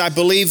men, which I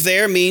believe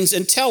there means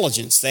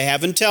intelligence. They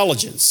have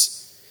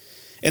intelligence.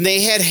 And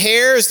they had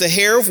hair as the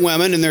hair of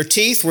women, and their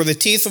teeth were the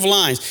teeth of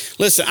lions.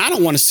 Listen, I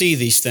don't want to see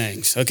these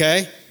things,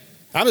 okay?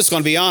 I'm just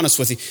going to be honest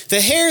with you.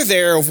 The hair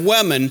there of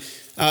women,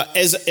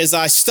 as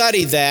I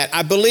studied that,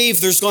 I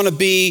believe there's going to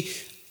be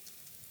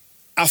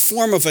a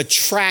form of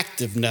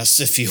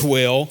attractiveness, if you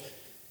will.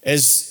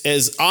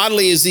 As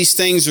oddly as these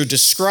things are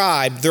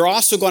described, they're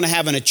also going to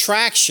have an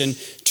attraction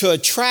to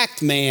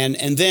attract man,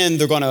 and then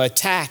they're going to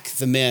attack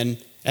the men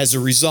as a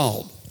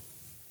result.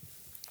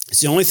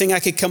 It's the only thing I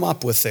could come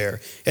up with there.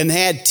 And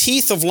they had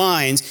teeth of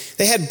lions.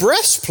 They had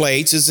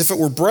breastplates as if it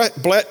were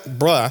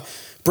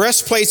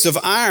breastplates of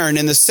iron,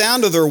 and the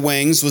sound of their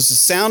wings was the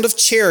sound of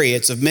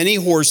chariots of many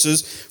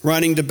horses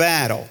running to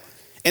battle.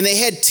 And they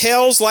had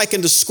tails like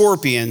unto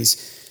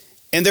scorpions,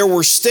 and there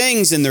were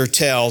stings in their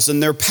tails,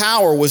 and their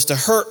power was to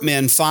hurt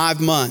men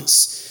 5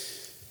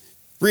 months.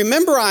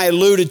 Remember I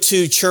alluded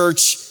to,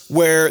 church,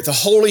 where the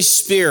Holy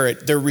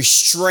Spirit, the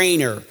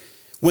restrainer,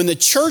 when the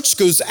church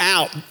goes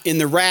out in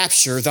the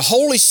rapture, the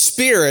Holy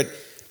Spirit,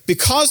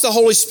 because the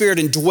Holy Spirit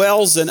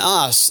indwells in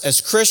us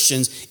as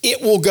Christians,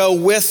 it will go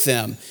with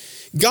them.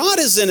 God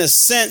is in a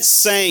sense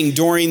saying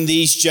during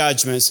these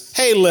judgments,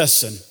 hey,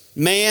 listen,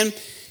 man,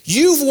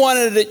 you've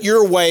wanted it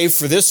your way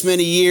for this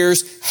many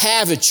years,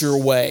 have it your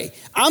way.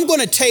 I'm going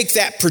to take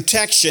that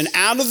protection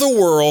out of the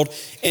world,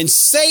 and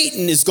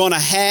Satan is going to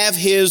have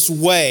his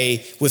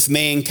way with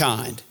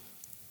mankind.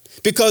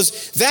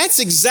 Because that's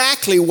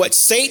exactly what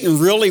Satan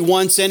really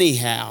wants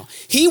anyhow.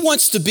 He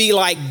wants to be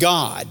like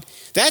God.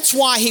 That's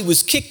why he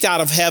was kicked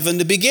out of heaven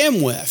to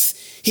begin with.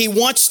 He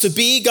wants to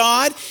be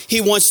God.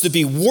 He wants to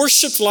be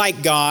worshiped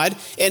like God.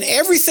 And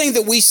everything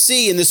that we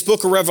see in this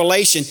book of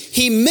Revelation,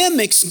 he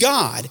mimics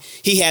God.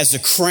 He has a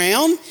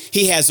crown.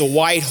 He has a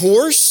white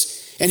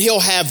horse. And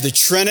he'll have the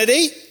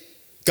Trinity,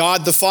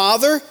 God the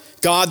Father,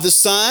 God the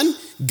Son,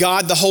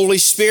 God the Holy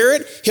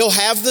Spirit. He'll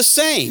have the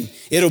same.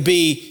 It'll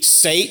be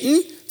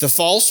Satan, the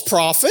false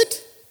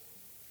prophet,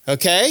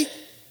 okay?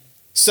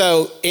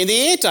 So in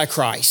the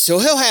Antichrist, so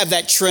he'll have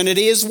that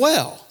Trinity as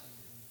well.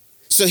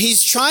 So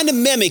he's trying to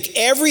mimic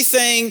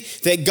everything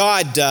that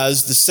God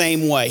does the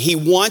same way. He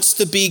wants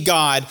to be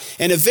God,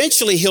 and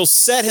eventually he'll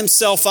set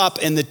himself up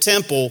in the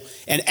temple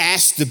and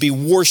ask to be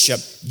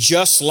worshiped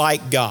just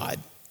like God.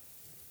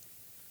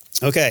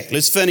 Okay,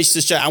 let's finish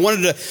this chapter. I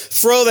wanted to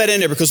throw that in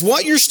there because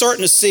what you're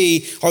starting to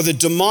see are the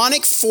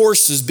demonic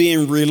forces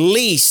being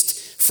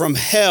released from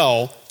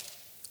hell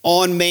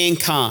on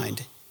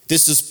mankind.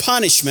 This is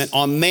punishment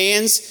on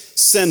man's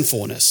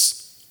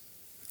sinfulness.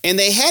 And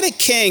they had a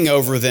king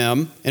over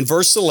them in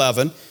verse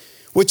 11,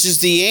 which is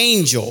the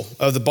angel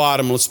of the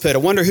bottomless pit. I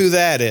wonder who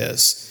that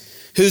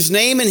is. Whose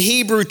name in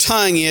Hebrew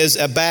tongue is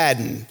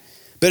Abaddon,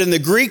 but in the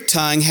Greek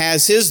tongue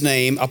has his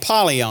name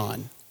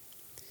Apollyon.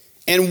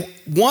 And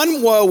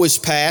one woe is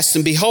past,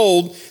 and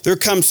behold, there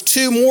comes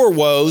 2 more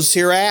woes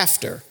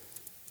hereafter.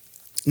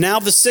 Now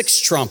the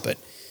 6th trumpet,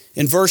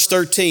 in verse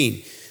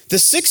 13. The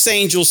 6th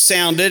angel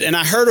sounded, and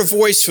I heard a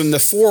voice from the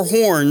 4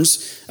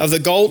 horns of the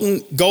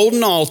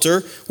golden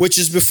altar, which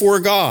is before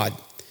God,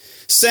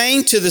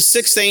 saying to the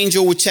 6th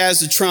angel which has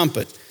the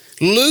trumpet,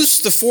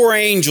 loose the 4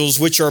 angels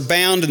which are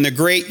bound in the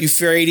great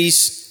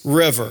Euphrates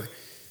river.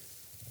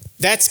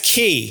 That's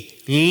key.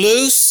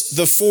 Loose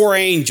the 4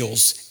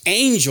 angels.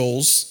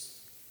 Angels,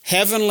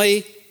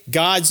 heavenly,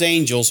 God's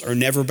angels are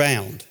never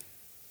bound.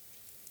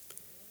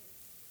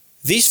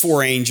 These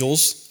 4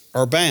 angels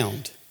are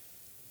bound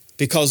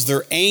because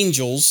they're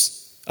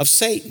angels of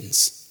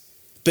Satan's.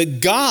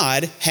 But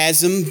God has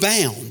them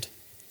bound.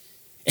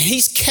 And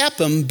he's kept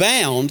them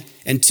bound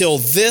until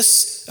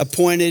this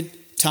appointed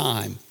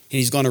time. And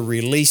he's going to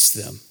release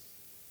them.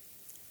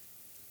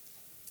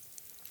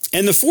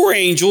 And the 4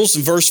 angels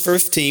in verse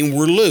 15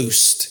 were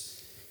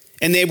loosed.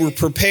 And they were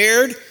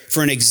prepared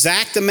for an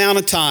exact amount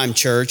of time,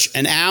 church,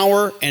 an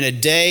hour and a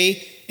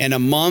day and a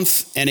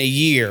month and a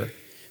year,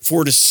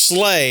 for to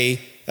slay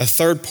a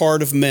third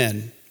part of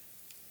men.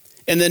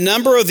 And the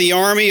number of the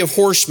army of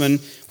horsemen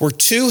were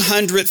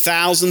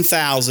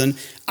 200,000.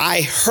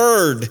 I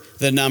heard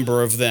the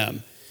number of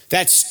them.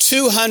 That's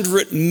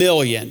 200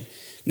 million.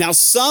 Now,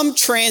 some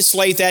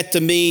translate that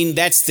to mean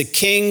that's the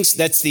kings,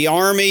 that's the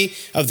army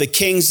of the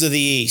kings of the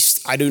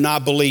east. I do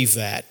not believe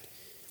that,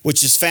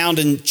 which is found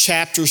in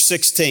chapter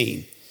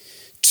 16.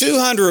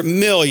 200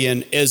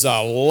 million is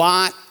a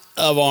lot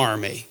of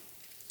army.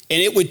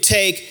 And it would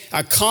take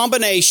a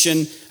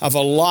combination of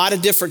a lot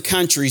of different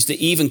countries to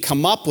even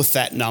come up with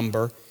that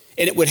number.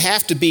 And it would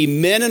have to be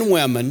men and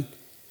women.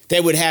 They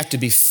would have to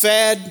be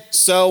fed,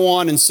 so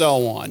on and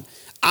so on.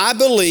 I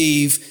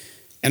believe,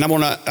 and I'm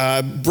going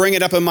to bring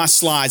it up in my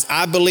slides,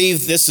 I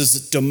believe this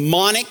is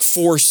demonic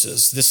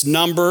forces. This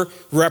number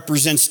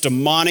represents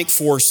demonic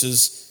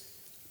forces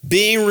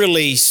being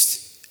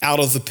released out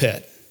of the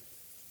pit.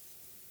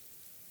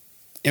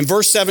 In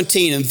verse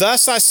 17, and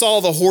thus I saw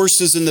the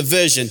horses in the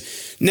vision.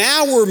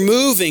 Now we're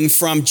moving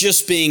from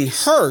just being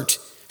hurt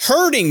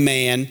hurting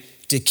man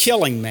to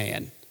killing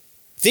man.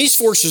 These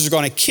forces are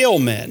going to kill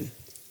men.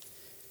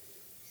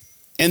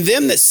 And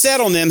them that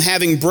sat on them,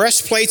 having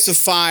breastplates of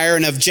fire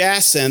and of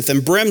jacinth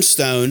and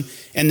brimstone,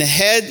 and the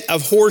head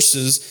of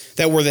horses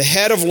that were the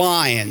head of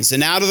lions,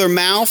 and out of their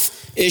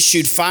mouth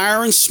issued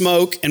fire and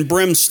smoke and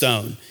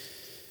brimstone.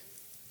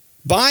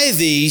 By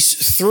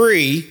these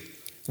three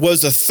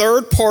was a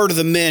third part of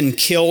the men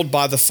killed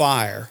by the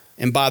fire,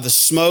 and by the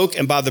smoke,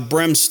 and by the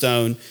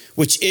brimstone,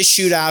 which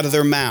issued out of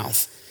their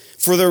mouth.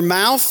 For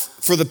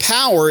the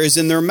power is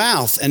in their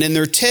mouth, and in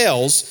their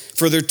tails,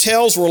 for their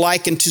tails were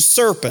likened to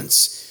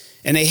serpents,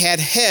 and they had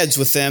heads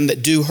with them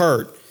that do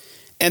hurt.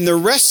 And the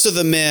rest of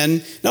the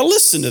men, now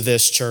listen to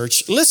this,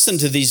 church. Listen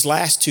to these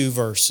last two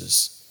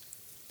verses.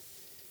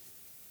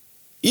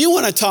 You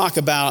want to talk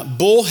about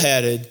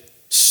bullheaded,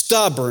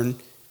 stubborn,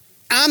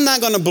 I'm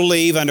not going to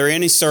believe under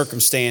any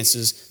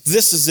circumstances.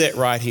 This is it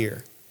right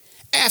here.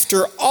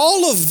 After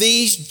all of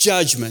these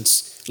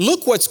judgments,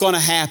 look what's going to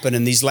happen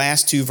in these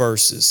last two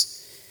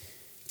verses.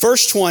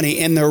 Verse 20,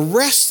 and the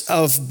rest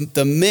of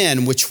the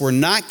men which were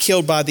not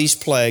killed by these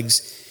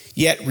plagues,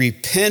 yet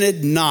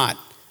repented not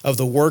of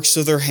the works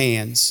of their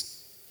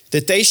hands,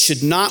 that they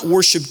should not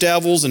worship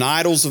devils and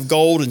idols of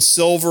gold and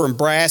silver and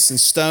brass and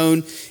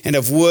stone and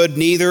of wood,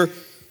 neither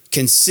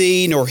can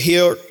see nor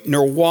hear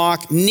nor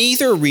walk,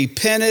 neither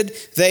repented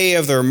they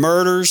of their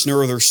murders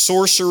nor their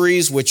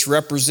sorceries, which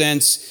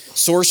represents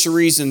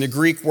sorceries in the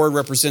Greek word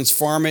represents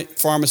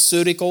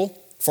pharmaceutical,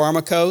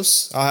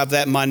 pharmakos. I'll have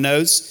that in my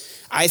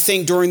notes. I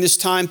think during this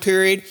time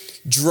period,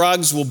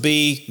 drugs will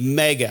be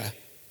mega.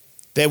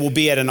 They will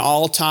be at an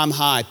all-time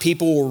high.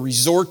 People will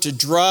resort to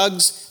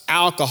drugs,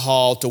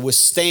 alcohol to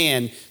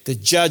withstand the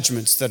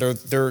judgments that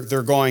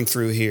they're going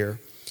through here.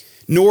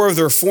 Nor of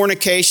their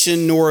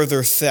fornication, nor of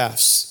their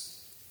thefts.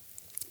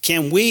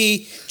 Can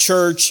we,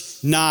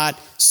 church, not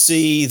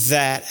see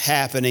that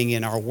happening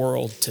in our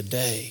world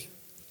today?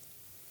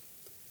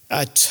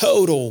 A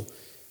total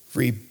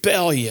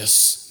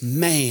rebellious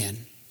man.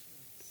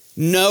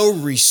 No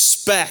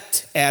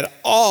respect at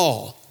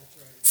all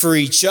for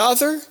each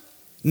other.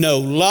 No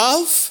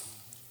love.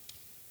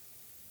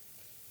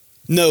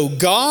 No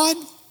God.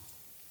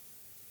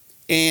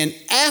 And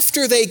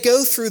after they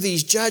go through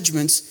these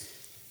judgments,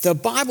 the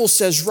Bible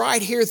says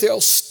right here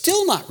they'll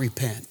still not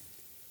repent.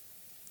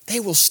 They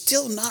will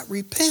still not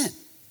repent.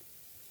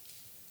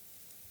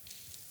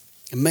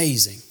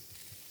 Amazing.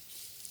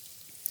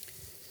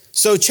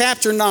 So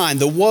chapter 9,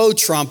 the woe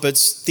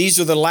trumpets, these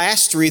are the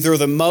last three. They're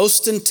the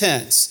most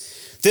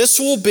intense. This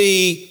will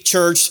be,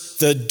 church,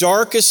 the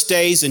darkest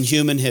days in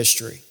human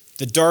history.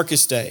 The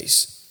darkest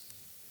days.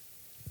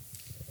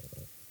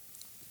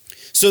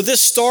 So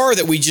this star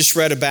that we just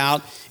read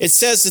about, it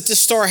says that this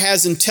star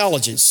has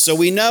intelligence. So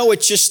we know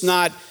it's just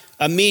not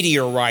a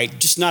meteorite,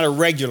 just not a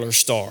regular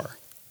star.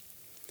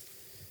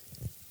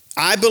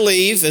 I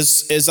believe,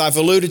 as I've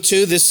alluded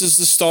to, this is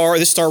the star.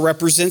 This star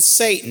represents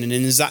Satan. And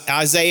in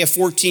Isaiah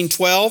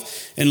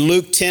 14:12 and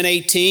Luke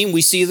 10:18,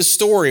 we see the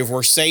story of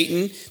where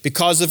Satan,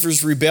 because of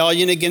his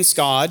rebellion against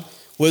God,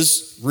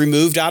 was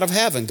removed out of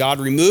heaven. God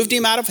removed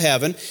him out of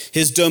heaven.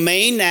 His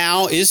domain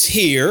now is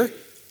here.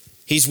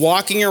 He's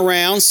walking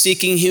around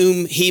seeking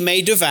whom he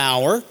may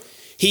devour.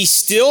 He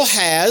still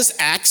has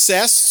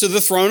access to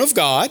the throne of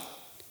God.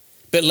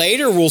 But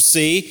later we'll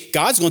see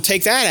God's going to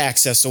take that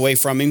access away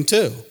from him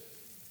too.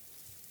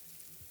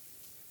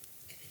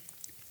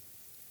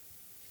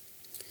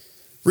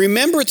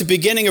 Remember at the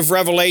beginning of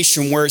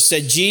Revelation where it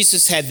said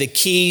Jesus had the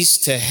keys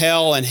to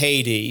hell and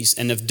Hades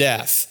and of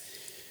death.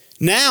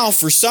 Now,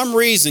 for some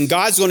reason,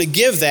 God's going to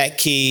give that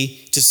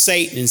key to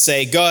Satan and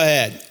say, go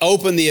ahead,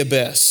 open the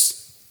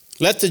abyss.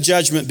 Let the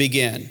judgment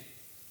begin.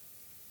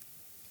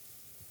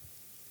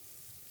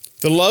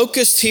 The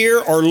locusts here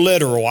are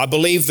literal. I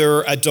believe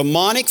they're a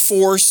demonic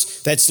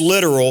force that's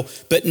literal,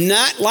 but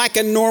not like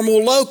a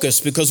normal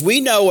locust, because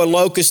we know a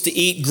locust to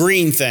eat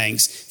green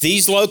things.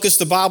 These locusts,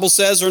 the Bible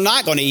says, are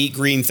not going to eat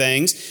green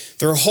things.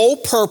 Their whole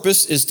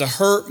purpose is to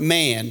hurt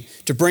man,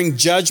 to bring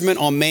judgment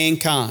on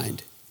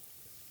mankind.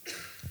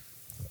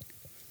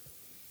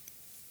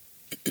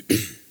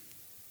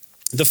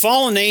 The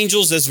fallen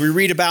angels, as we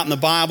read about in the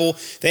Bible,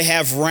 they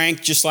have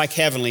rank just like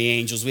heavenly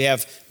angels. We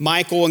have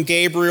Michael and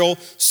Gabriel,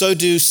 so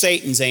do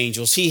Satan's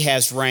angels. He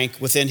has rank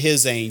within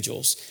his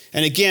angels.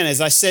 And again, as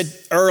I said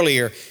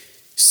earlier,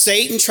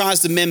 Satan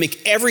tries to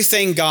mimic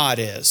everything God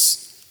is.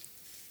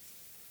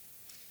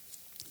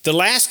 The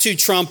last two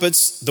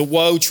trumpets, the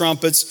woe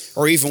trumpets,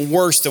 are even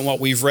worse than what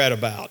we've read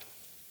about.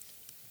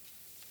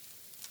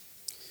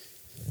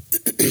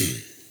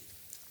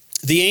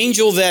 The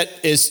angel that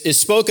is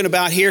spoken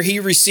about here, he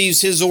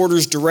receives his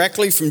orders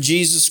directly from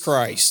Jesus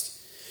Christ.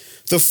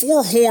 The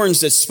four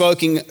horns that's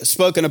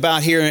spoken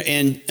about here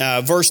in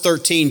verse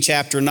 13,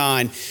 chapter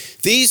 9,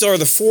 these are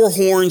the four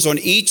horns on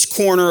each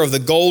corner of the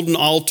golden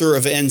altar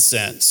of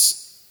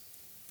incense.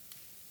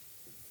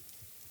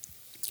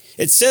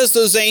 It says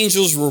those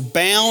angels were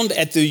bound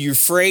at the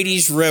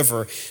Euphrates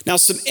River. Now,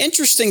 some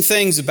interesting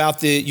things about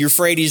the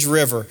Euphrates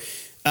River.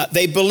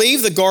 They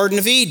believe the Garden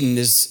of Eden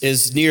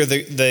is near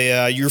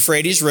the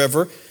Euphrates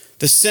River.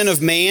 The sin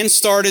of man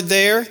started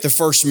there. The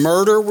first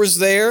murder was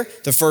there.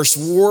 The first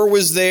war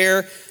was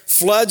there.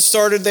 Flood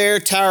started there.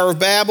 Tower of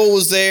Babel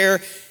was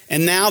there.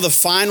 And now the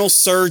final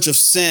surge of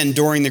sin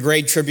during the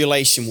Great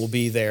Tribulation will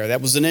be there. That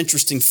was an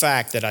interesting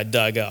fact that I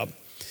dug up.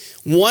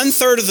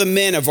 1/3 of the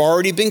men have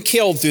already been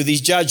killed through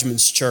these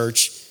judgments,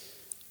 church.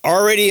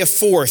 Already a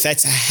fourth,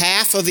 that's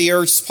half of the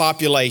earth's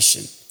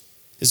population,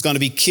 is going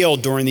to be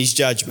killed during these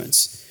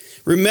judgments.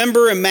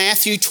 Remember in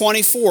Matthew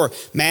 24.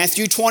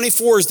 Matthew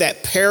 24 is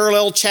that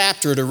parallel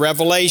chapter to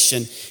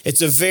Revelation.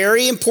 It's a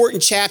very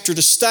important chapter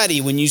to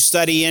study when you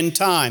study end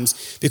times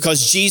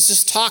because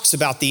Jesus talks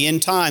about the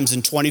end times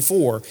in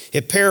 24.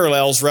 It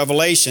parallels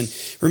Revelation.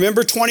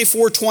 Remember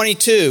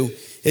 24:22,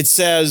 it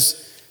says,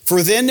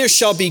 "For then there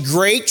shall be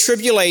great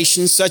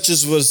tribulation, such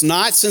as was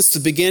not since the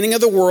beginning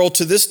of the world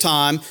to this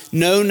time,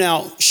 no,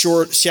 now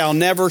shall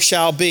never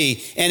shall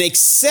be. And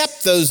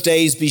except those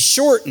days be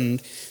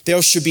shortened, there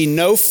should be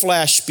no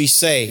flesh be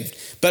saved.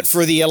 But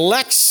for the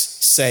elect's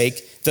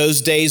sake,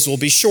 those days will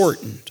be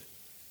shortened."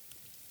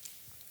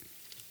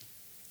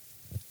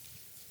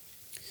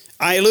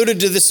 I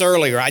alluded to this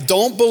earlier. I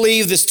don't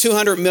believe this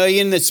 200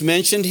 million that's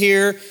mentioned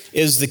here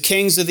is the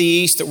kings of the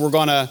east that we're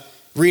going to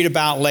read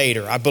about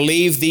later. I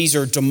believe these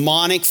are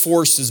demonic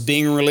forces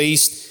being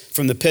released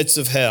from the pits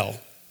of hell.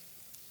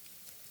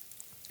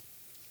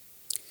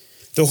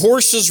 The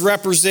horses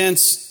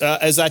represents,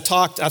 as I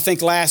talked, I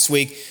think last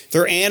week,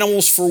 they're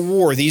animals for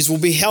war. These will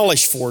be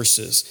hellish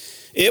forces.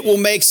 It will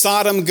make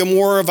Sodom and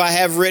Gomorrah, if I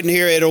have written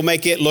here, it'll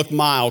make it look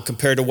mild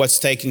compared to what's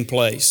taking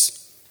place.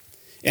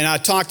 And I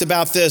talked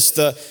about this.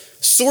 The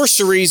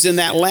sorceries in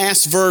that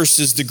last verse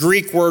is the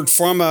Greek word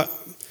pharmakion,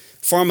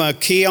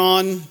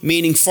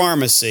 meaning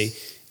pharmacy.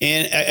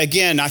 And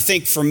again, I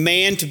think for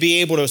man to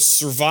be able to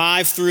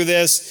survive through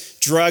this,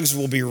 drugs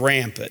will be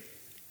rampant.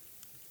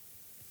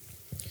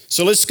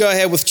 So let's go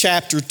ahead with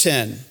chapter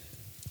 10.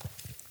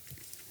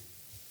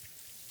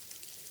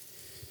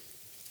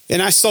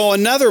 "And I saw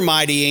another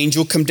mighty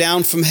angel come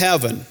down from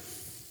heaven,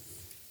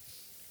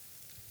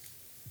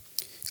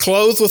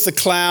 clothed with a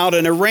cloud,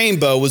 and a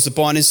rainbow was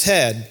upon his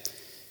head.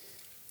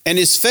 And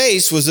his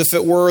face was if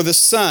it were the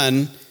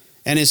sun,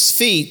 and his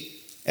feet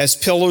as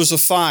pillars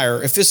of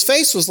fire." If his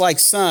face was like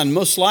sun,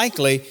 most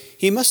likely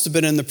he must have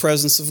been in the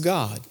presence of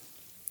God.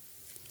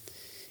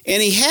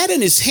 "And he had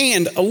in his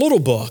hand a little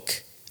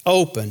book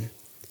open.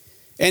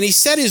 And he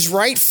set his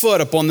right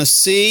foot upon the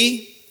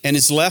sea and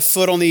his left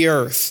foot on the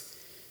earth.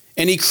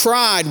 And he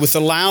cried with a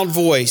loud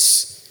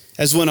voice,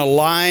 as when a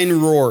lion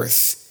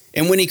roareth.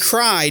 And when he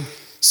cried,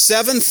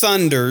 7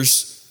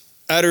 thunders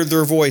uttered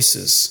their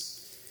voices."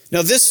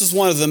 Now this is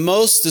one of the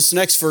this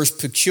next verse,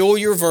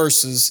 peculiar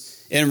verses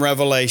in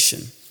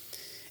Revelation.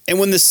 "And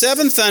when the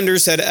 7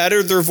 thunders had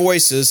uttered their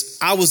voices,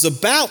 I was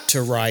about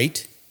to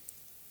write.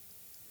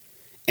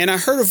 And I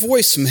heard a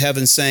voice from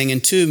heaven saying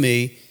unto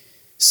me,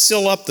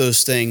 Seal up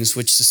those things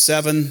which the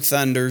 7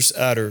 thunders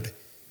uttered,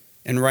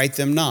 and write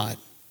them not."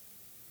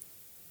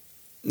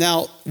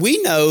 Now, we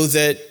know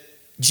that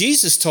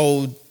Jesus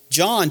told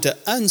John to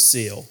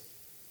unseal.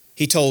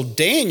 He told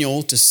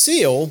Daniel to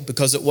seal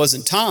because it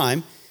wasn't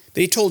time, but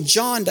he told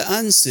John to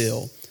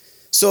unseal.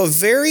 So a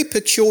very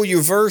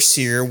peculiar verse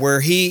here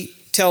where he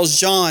tells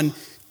John,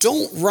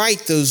 don't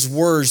write those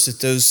words that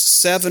those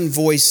 7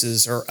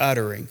 voices are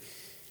uttering.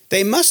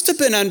 They must have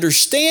been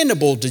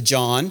understandable to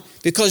John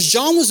because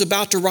John was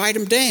about to write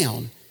them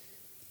down.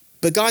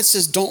 But God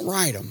says, don't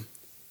write them.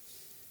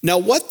 Now,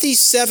 what these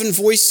 7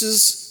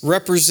 voices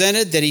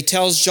represented that he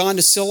tells John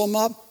to seal them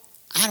up,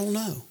 I don't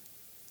know.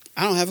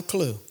 I don't have a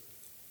clue.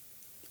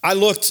 I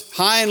looked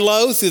high and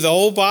low through the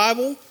whole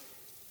Bible,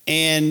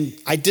 and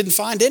I didn't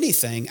find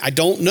anything. I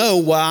don't know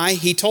why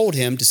he told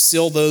him to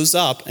seal those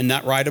up and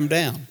not write them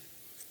down.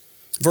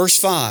 Verse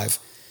 5,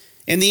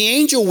 "And the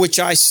angel which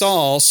I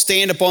saw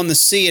stand upon the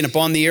sea and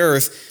upon the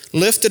earth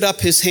lifted up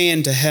his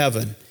hand to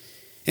heaven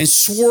and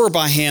swore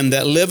by him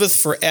that liveth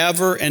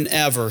forever and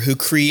ever, who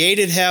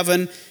created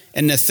heaven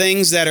and the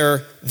things that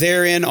are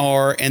therein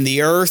are, and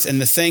the earth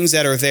and the things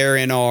that are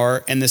therein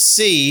are, and the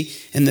sea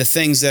and the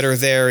things that are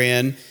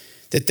therein,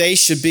 that they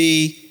should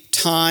be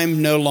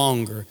time no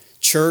longer."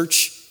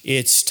 Church,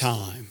 it's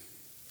time.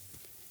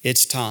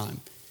 It's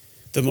time.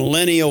 The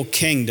millennial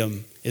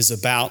kingdom is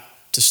about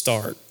to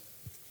start.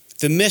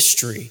 The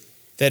mystery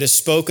that is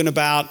spoken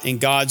about in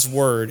God's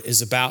word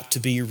is about to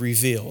be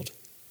revealed.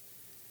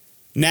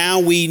 Now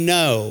we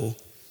know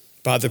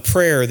by the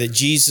prayer that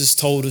Jesus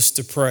told us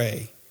to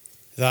pray,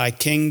 "Thy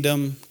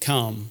kingdom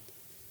come,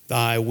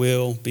 thy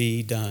will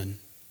be done,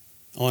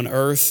 on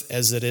earth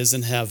as it is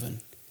in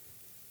heaven."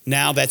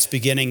 Now that's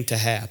beginning to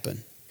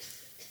happen.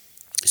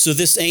 So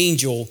this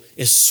angel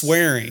is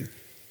swearing.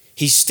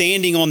 He's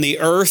standing on the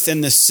earth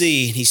and the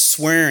sea, and he's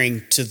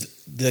swearing to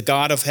the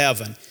God of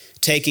heaven,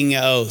 taking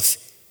an oath.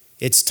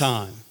 It's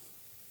time.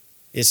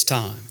 It's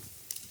time.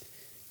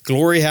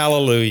 Glory,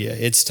 hallelujah.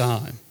 It's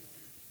time.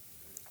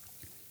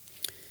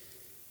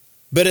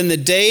 "But in the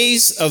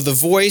days of the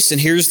voice,"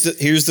 and here's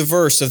the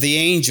verse, "of the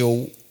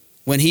angel,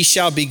 when he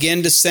shall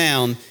begin to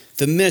sound,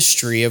 the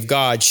mystery of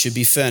God should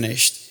be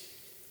finished,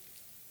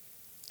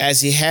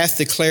 as he hath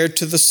declared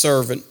to the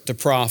servant, the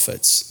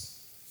prophets.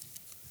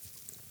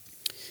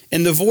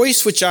 And the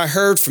voice which I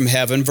heard from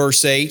heaven,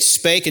 verse 8,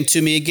 spake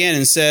unto me again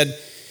and said,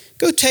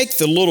 Go take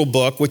the little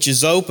book which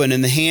is open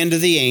in the hand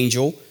of the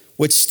angel,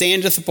 which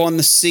standeth upon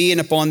the sea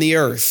and upon the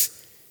earth.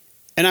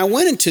 And I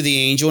went unto the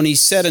angel, and he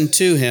said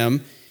unto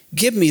him,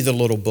 Give me the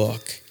little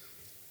book.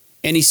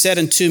 And he said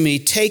unto me,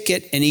 Take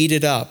it and eat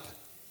it up.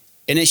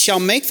 And it shall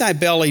make thy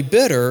belly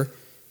bitter,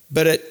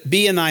 but it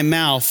be in thy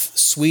mouth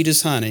sweet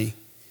as honey.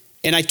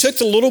 And I took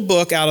the little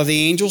book out of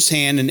the angel's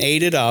hand and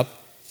ate it up.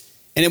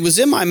 And it was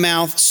in my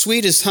mouth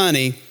sweet as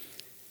honey,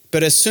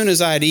 but as soon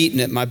as I had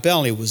eaten it, my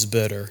belly was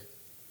bitter.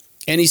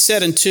 And he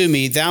said unto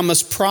me, Thou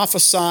must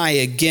prophesy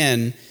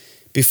again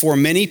before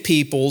many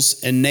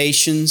peoples and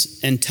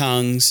nations and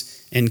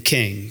tongues and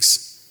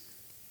kings.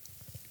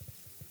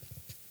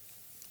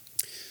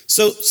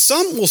 So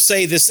some will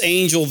say this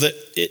angel that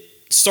it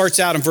starts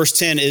out in verse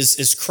 10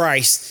 is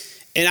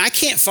Christ. And I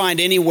can't find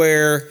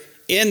anywhere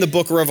in the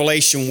book of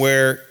Revelation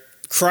where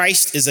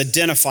Christ is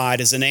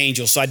identified as an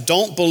angel. So I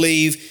don't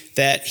believe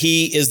that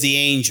he is the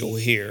angel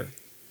here.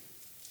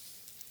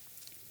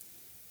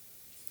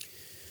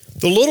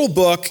 The little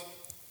book,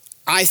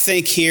 I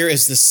think here,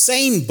 is the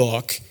same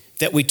book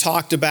that we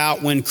talked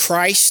about when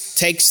Christ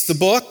takes the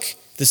book,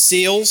 the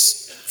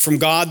seals from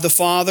God the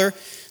Father.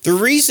 The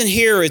reason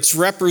here it's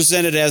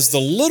represented as the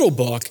little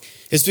book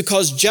is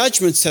because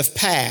judgments have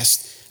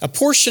passed. A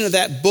portion of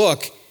that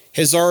book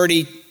has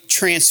already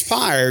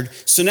transpired,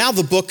 so now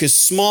the book is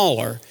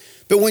smaller.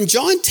 But when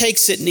John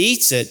takes it and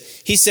eats it,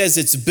 he says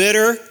it's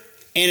bitter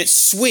and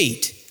it's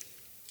sweet.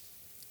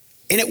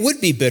 And it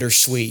would be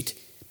bittersweet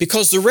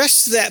because the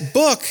rest of that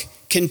book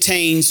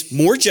contains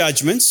more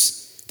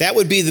judgments. That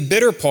would be the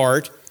bitter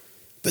part.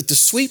 But the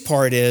sweet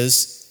part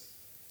is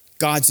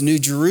God's new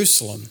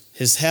Jerusalem,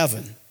 his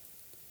heaven,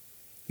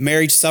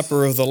 marriage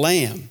supper of the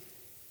Lamb.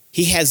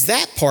 He has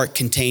that part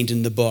contained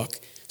in the book.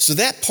 So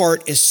that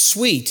part is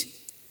sweet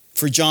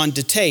for John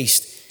to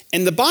taste.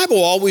 And the Bible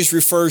always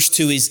refers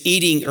to his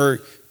eating,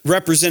 or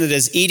represented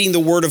as eating the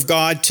Word of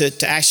God,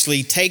 to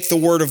actually take the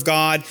Word of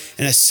God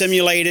and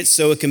assimilate it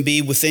so it can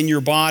be within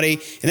your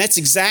body. And that's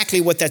exactly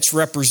what that's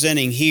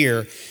representing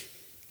here.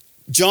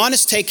 John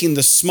is taking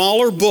the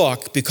smaller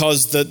book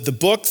because the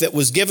book that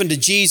was given to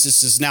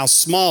Jesus is now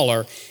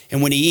smaller.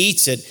 And when he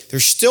eats it,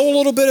 there's still a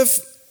little bit of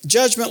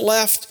judgment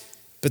left,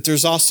 but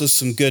there's also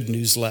some good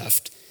news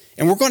left.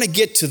 And we're going to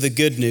get to the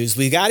good news.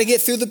 We got to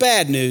get through the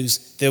bad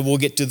news, then we'll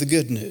get to the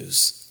good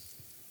news.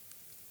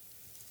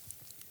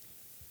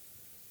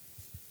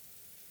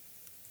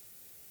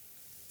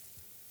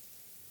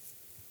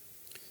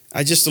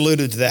 I just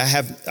alluded to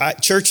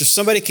that. Church, if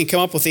somebody can come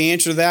up with the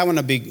answer to that one,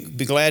 I'd be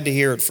glad to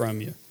hear it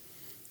from you.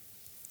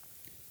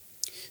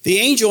 The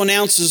angel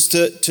announces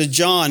to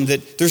John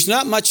that there's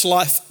not much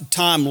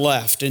time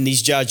left in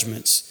these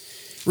judgments.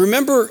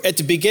 Remember at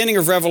the beginning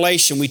of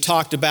Revelation, we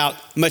talked about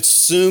much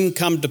soon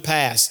come to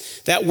pass.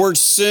 That word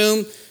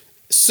soon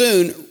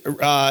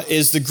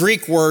is the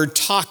Greek word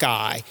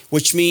takai,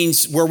 which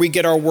means where we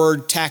get our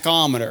word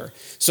tachometer.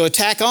 So a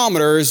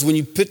tachometer is when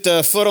you put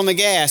the foot on the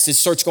gas, it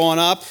starts going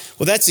up.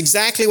 Well, that's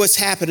exactly what's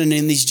happening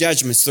in these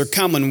judgments. They're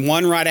coming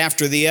one right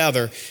after the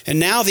other. And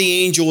now the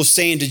angel is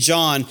saying to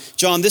John,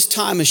 John, this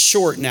time is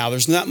short now.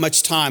 There's not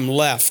much time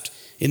left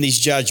in these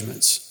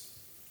judgments.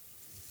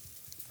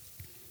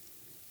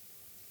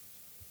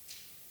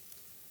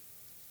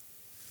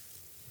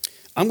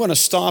 I'm going to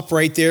stop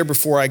right there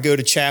before I go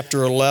to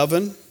chapter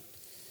 11.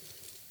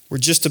 We're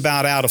just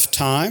about out of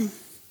time.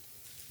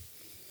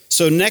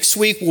 So next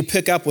week we'll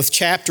pick up with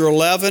chapter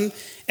 11,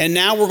 and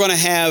now we're going to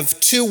have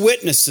two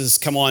witnesses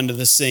come onto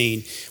the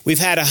scene. We've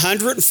had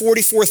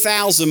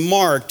 144,000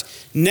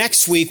 marked.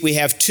 Next week we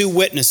have two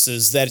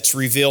witnesses that it's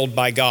revealed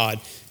by God.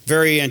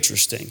 Very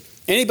interesting.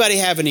 Anybody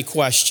have any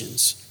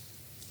questions?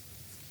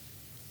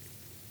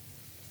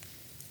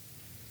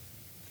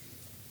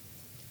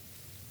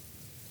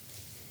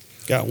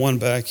 Got one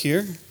back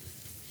here.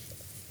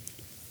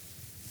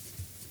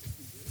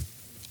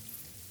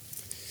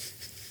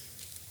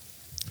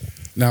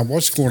 Now,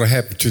 what's going to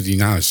happen to the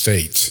United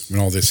States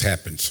when all this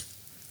happens?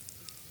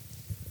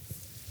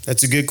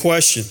 That's a good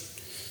question.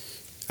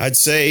 I'd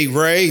say,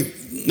 Ray,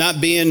 not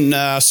being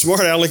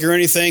smart aleck or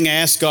anything,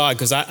 ask God,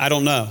 because I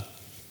don't know.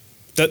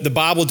 The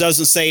Bible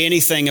doesn't say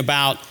anything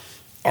about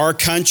our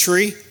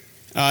country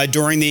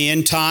during the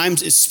end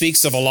times. It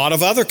speaks of a lot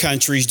of other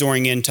countries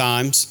during end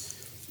times.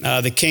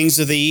 The kings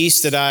of the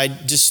East that I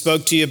just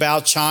spoke to you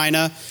about,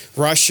 China,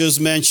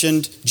 Russia's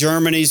mentioned,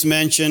 Germany's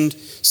mentioned,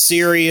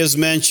 Syria's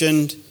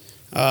mentioned,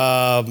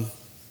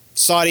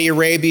 Saudi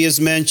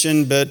Arabia's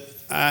mentioned, but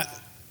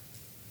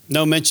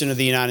no mention of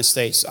the United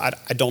States. I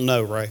don't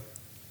know, Ray.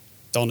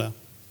 Don't know.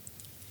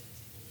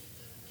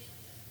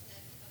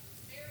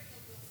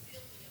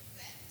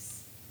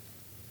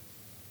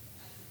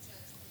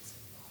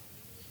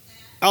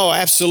 Oh,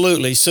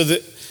 absolutely. So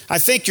I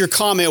think your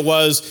comment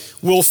was,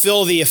 we'll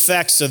feel the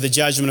effects of the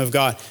judgment of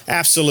God.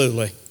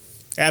 Absolutely.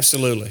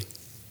 Absolutely.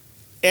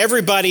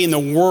 Everybody in the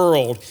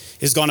world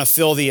is going to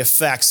feel the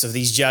effects of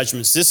these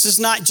judgments. This is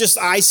not just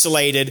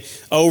isolated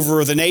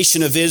over the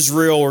nation of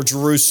Israel or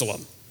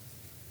Jerusalem.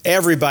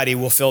 Everybody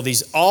will feel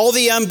these. All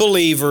the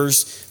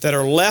unbelievers that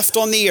are left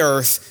on the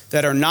earth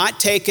that are not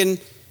taken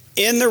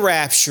in the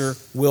rapture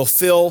will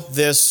feel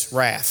this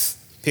wrath,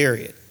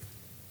 period.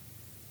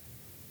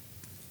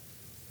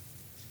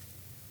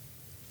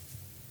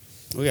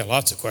 We got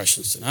lots of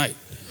questions tonight.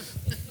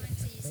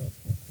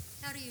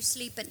 How do you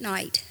sleep at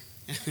night?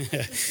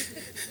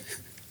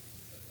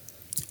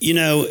 You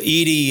know,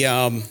 Edie,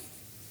 I'll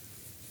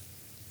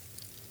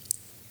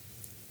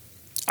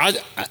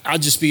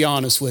just be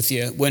honest with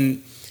you.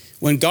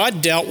 When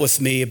God dealt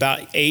with me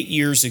about 8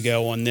 years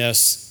ago on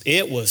this,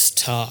 it was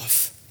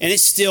tough. And it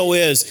still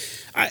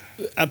is.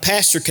 A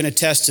pastor can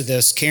attest to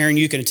this. Karen,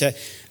 you can attest.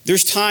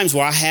 There's times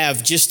where I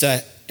have just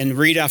and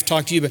Rita, I've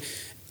talked to you, but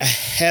a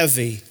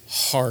heavy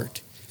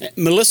heart.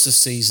 Melissa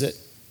sees it.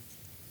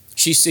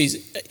 She sees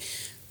it.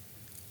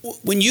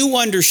 When you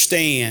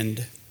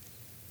understand,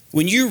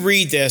 when you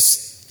read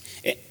this,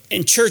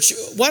 in church,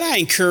 what I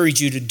encourage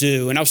you to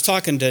do, and I was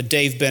talking to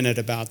Dave Bennett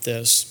about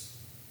this.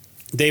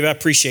 Dave, I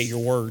appreciate your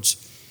words.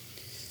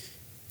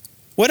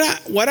 What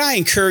I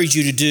encourage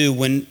you to do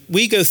when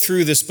we go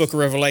through this book of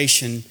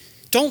Revelation,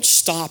 don't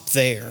stop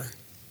there.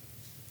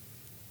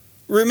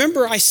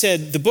 Remember I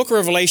said the book of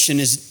Revelation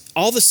is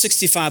all the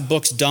 65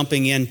 books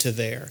dumping into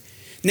there.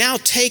 Now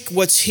take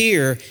what's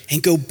here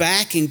and go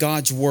back in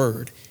God's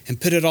word and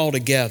put it all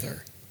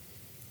together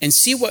and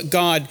see what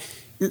God,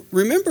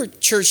 remember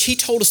church, he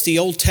told us the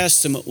Old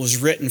Testament was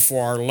written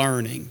for our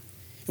learning.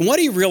 And what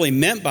he really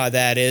meant by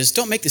that is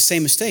don't make the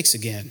same mistakes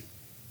again.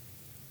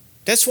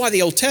 That's why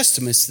the Old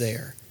Testament's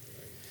there.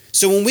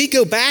 So when we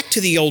go back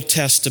to the Old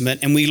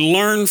Testament and we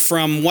learn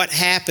from what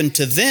happened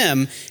to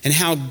them and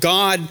how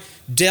God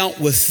dealt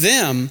with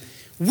them,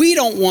 we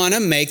don't want to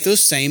make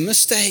those same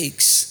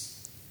mistakes.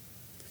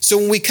 So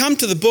when we come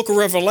to the book of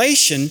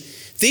Revelation,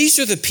 these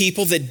are the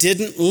people that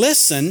didn't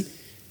listen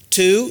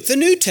to the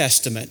New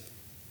Testament.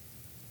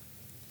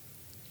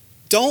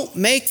 Don't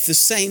make the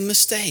same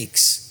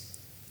mistakes.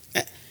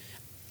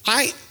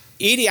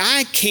 Edie,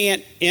 I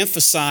can't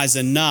emphasize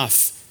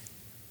enough.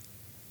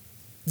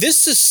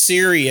 This is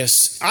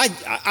serious.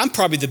 I'm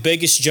probably the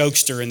biggest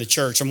jokester in the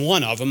church. I'm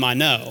one of them, I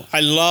know.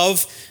 I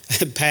love,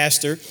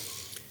 Pastor,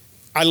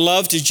 I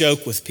love to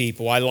joke with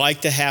people. I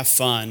like to have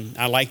fun.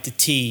 I like to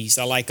tease.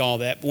 I like all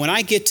that. But when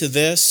I get to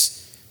this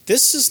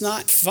is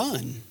not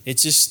fun.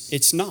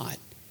 It's not.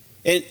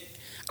 And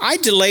I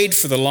delayed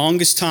for the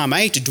longest time.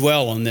 I hate to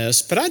dwell on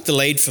this, but I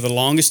delayed for the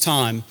longest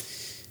time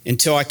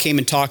until I came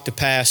and talked to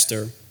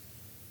Pastor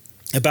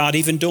about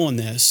even doing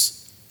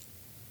this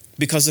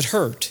because it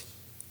hurt.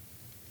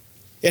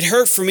 It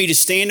hurt for me to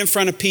stand in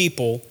front of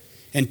people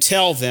and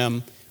tell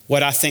them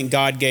what I think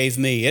God gave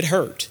me. It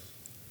hurt.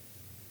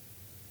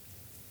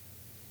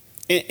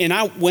 And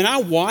when I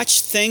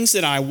watch things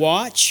that I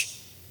watch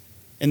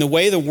and the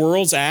way the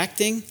world's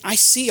acting, I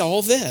see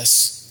all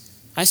this.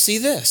 I see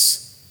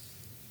this.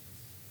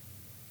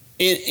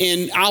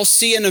 And I'll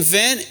see an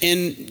event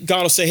and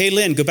God will say, hey,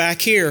 Lynn, go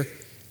back here.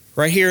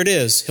 Right here it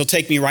is. He'll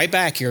take me right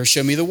back here,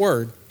 show me the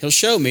word. He'll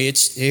show me,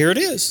 here it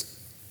is.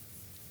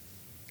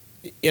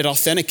 It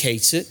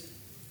authenticates it.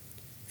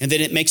 And then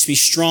it makes me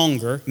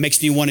stronger,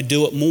 makes me want to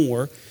do it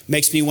more,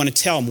 makes me want to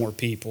tell more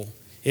people.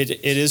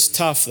 It is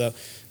tough though.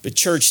 But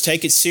church,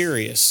 take it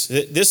serious.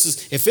 This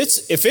is if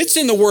it's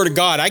in the Word of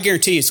God, I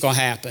guarantee it's going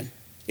to happen.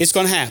 It's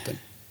going to happen.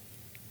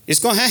 It's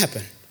going to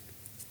happen.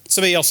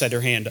 Somebody else had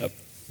their hand up.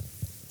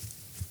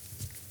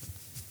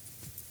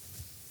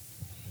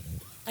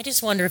 I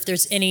just wonder if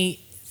there's any,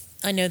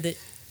 I know that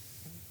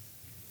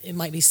it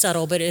might be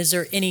subtle, but is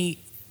there any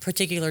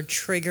particular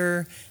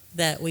trigger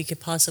that we could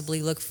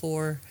possibly look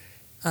for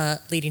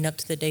leading up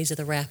to the days of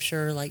the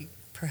rapture? Like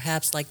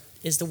perhaps like,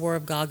 is the war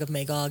of Gog of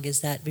Magog,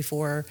 is that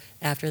before or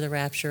after the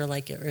rapture?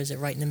 Like, or is it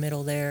right in the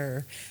middle there?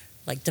 Or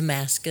like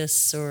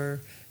Damascus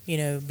or,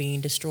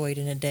 being destroyed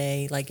in a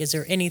day? Like, is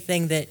there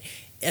anything that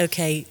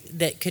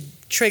could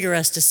trigger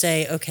us to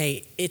say,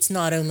 okay, it's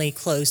not only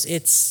close,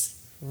 it's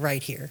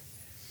right here?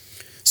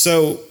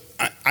 So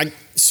I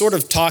sort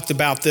of talked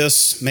about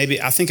this,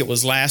 maybe I think it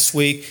was last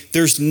week.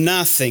 There's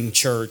nothing,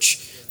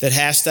 church, that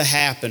has to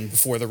happen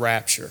before the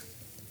rapture.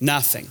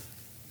 Nothing.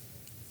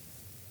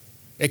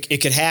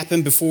 It could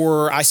happen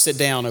before I sit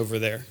down over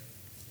there.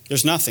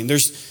 There's nothing.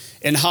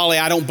 And Holly,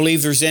 I don't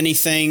believe there's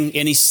anything,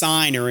 any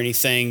sign or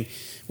anything.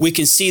 We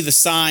can see the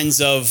signs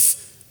of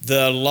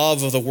the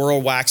love of the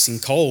world waxing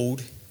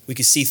cold. We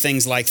can see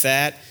things like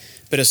that.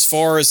 But as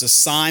far as a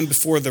sign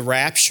before the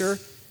rapture,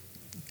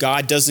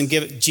 God doesn't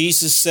give it.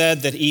 Jesus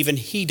said that even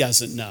he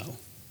doesn't know.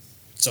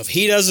 So if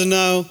he doesn't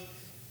know,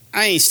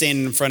 I ain't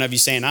standing in front of you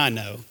saying I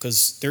know,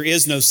 because there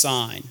is no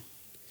sign.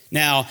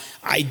 Now,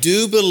 I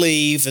do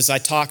believe, as I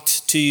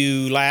talked to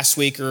you last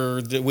week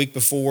or the week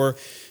before,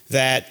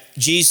 that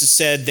Jesus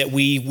said that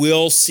we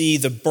will see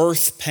the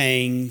birth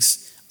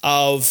pangs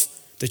of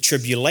the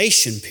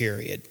tribulation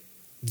period,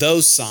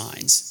 those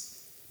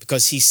signs,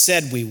 because he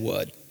said we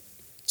would.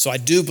 So I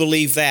do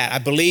believe that. I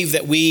believe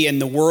that we, in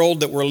the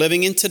world that we're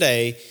living in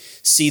today,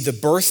 see the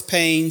birth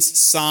pains,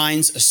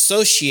 signs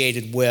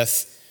associated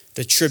with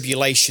the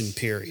tribulation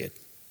period.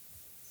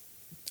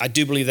 I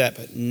do believe that,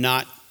 but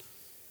not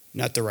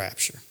the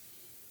rapture.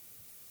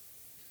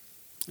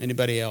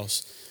 Anybody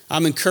else?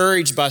 I'm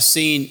encouraged by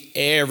seeing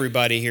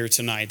everybody here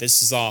tonight.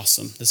 This is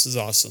awesome. This is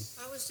awesome.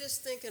 I was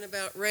just thinking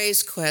about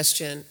Ray's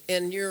question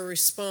and your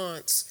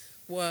response.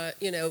 Where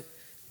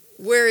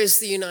is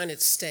the United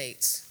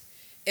States?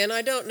 And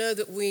I don't know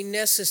that we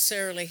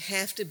necessarily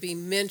have to be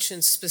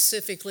mentioned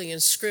specifically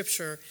in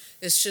Scripture.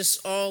 It's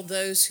just all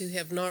those who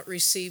have not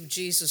received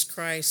Jesus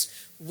Christ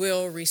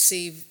will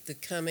receive the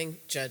coming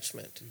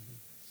judgment.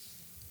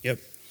 Yep,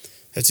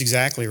 that's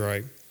exactly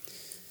right.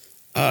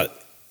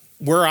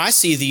 Where I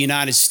see the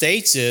United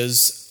States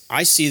is,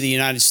 I see the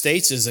United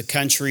States as a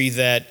country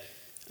that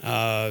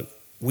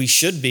we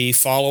should be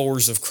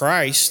followers of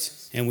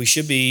Christ, and we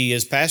should be,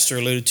 as Pastor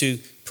alluded to,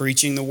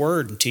 preaching the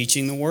Word and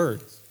teaching the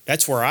Word.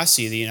 That's where I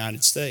see the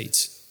United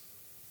States.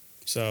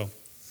 So,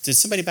 did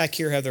somebody back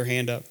here have their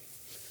hand up?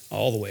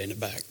 All the way in the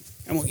back.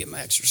 I'm going to get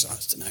my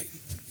exercise tonight.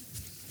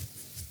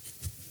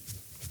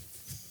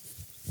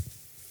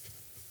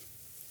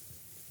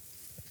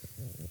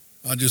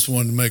 I just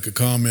wanted to make a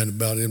comment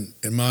about it.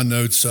 In my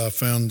notes, I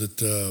found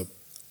that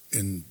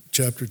in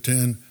chapter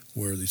 10,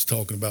 where he's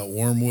talking about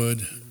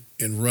wormwood,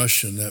 in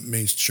Russian, that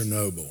means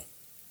Chernobyl.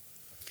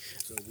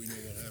 So we know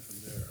what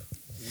happened there.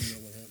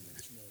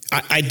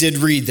 I did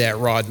read that,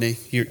 Rodney.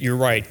 You're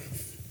right.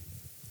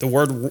 The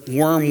word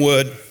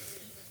wormwood,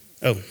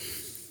 I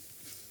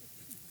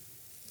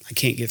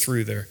can't get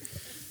through there.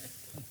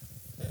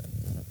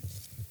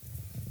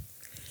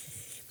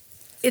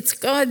 It's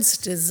God's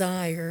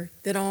desire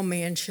that all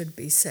men should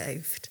be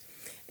saved.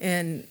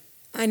 And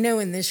I know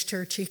in this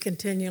church he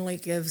continually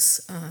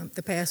gives,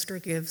 the pastor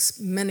gives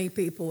many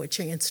people a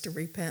chance to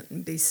repent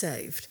and be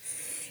saved.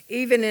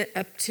 Even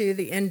up to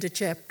the end of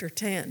chapter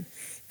 10,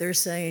 they're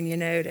saying,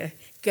 to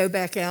go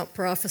back out,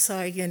 prophesy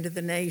again to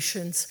the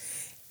nations.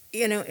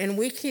 And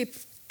we keep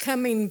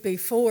coming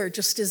before,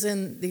 just as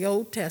in the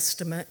Old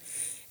Testament,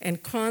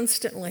 and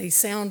constantly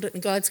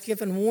God's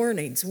given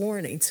warnings.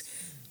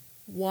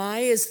 Why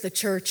is the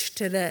church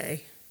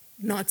today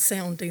not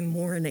sounding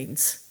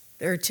warnings?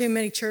 There are too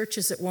many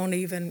churches that won't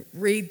even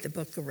read the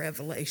book of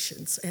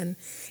Revelations, and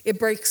it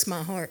breaks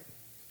my heart.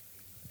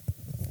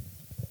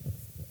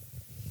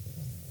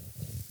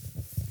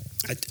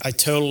 I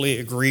totally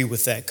agree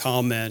with that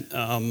comment.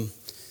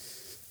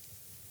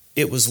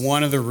 It was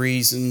one of the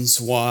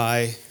reasons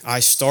why I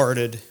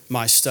started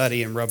my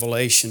study in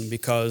Revelation,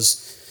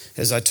 because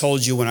as I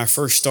told you when I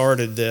first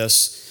started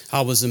this,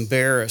 I was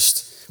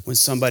embarrassed when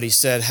somebody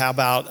said, how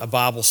about a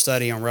Bible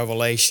study on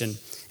Revelation?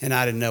 And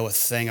I didn't know a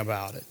thing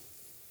about it.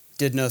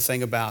 Didn't know a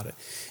thing about it.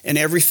 And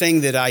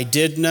everything that I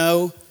did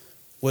know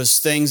was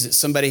things that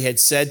somebody had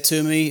said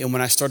to me, and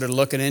when I started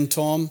looking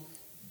into them,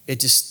 it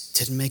just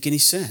didn't make any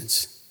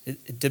sense.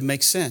 It didn't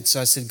make sense.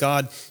 So I said,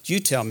 God, you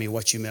tell me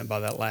what you meant by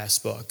that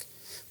last book.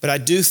 But I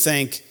do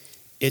think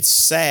it's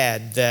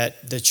sad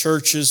that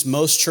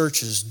most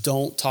churches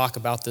don't talk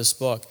about this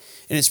book.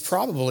 And it's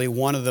probably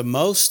one of the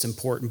most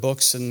important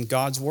books in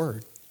God's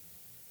Word.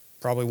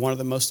 Probably one of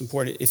the most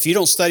important. If you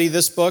don't study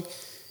this book,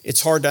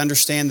 it's hard to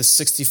understand the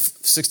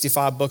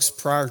 65 books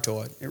prior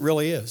to it. It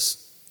really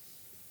is.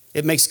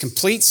 It makes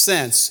complete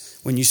sense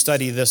when you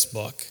study this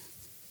book.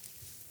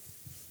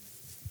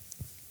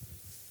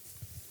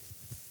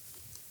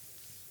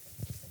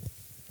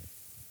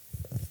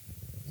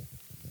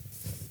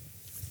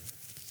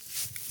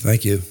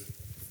 Thank you.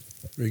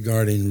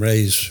 Regarding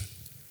Ray's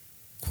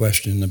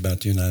question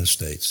about the United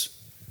States,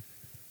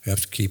 you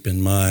have to keep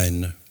in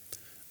mind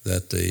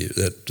that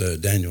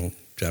Daniel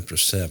chapter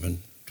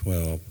 7,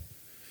 12,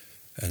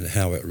 and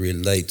how it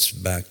relates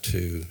back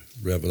to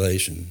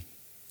Revelation.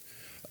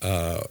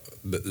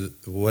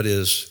 What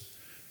is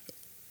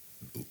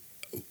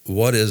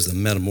the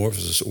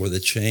metamorphosis or the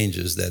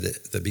changes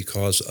that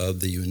because of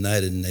the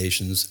United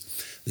Nations,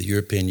 the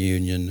European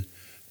Union,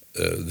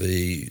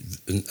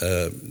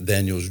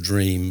 Daniel's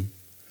dream,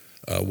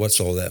 what's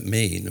all that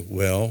mean?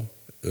 Well,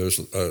 there's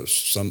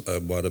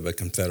somewhat of a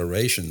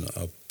confederation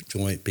of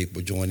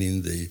people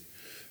joining the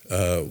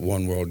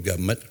one world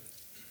government,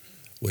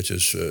 which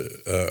is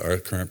our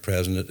current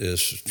president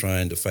is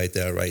trying to fight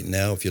that right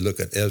now. If you look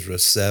at Ezra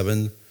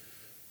 7,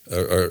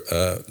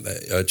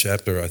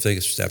 chapter, I think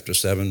it's chapter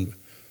 7,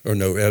 or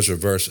no,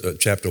 Ezra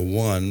chapter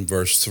 1,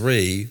 verse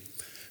 3,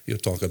 you'll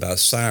talk about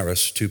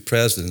Cyrus. 2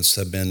 presidents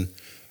have been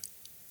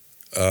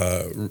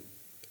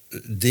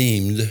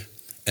deemed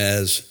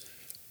as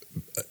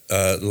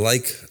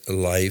like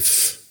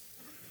life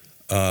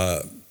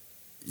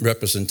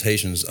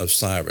representations of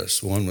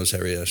Cyrus. One was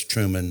Harry S.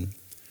 Truman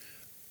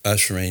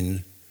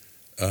ushering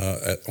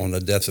on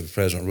the death of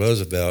President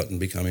Roosevelt and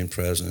becoming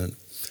president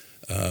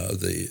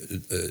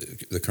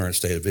the current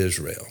state of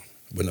Israel.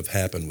 Wouldn't have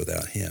happened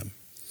without him.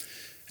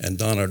 And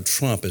Donald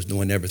Trump is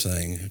doing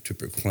everything to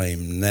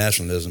proclaim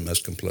nationalism as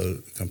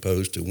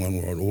composed to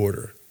one world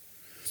order.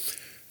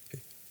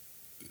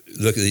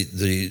 Look at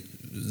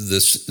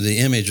the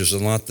image is a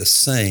lot the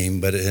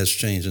same, but it has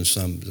changed in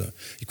some,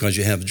 because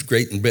you have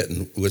Great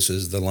Britain, which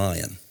is the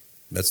lion.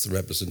 That's the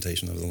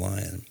representation of the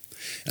lion.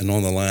 And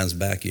on the lion's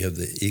back, you have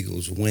the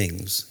eagle's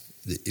wings.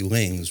 The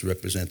wings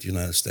represent the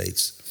United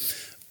States.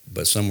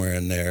 But somewhere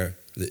in there,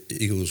 the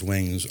eagle's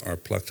wings are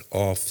plucked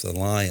off the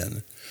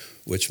lion,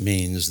 which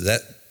means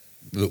that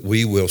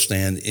we will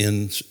stand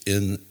in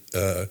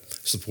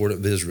support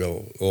of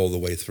Israel all the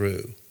way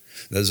through.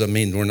 That doesn't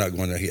mean we're not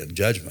going to get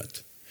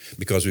judgment,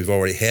 because we've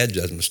already had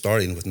judgment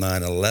starting with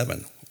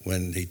 9/11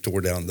 when he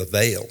tore down the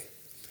veil.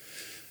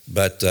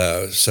 But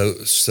so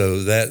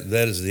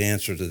that is the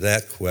answer to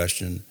that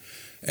question.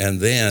 And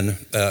then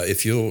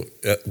if you'll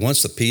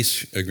once the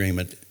peace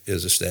agreement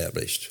is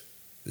established,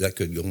 that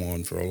could go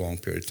on for a long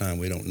period of time.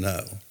 We don't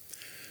know,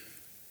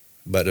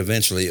 but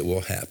eventually it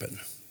will happen.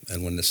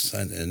 And when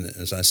and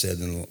as I said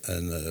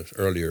in the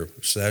earlier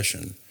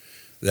session,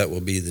 that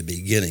will be the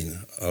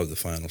beginning of the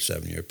final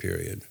 7-year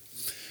period.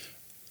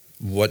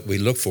 What we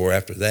look for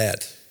after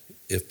that,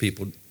 if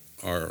people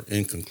are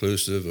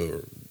inconclusive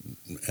or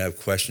have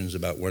questions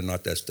about whether or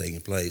not that's taking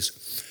place,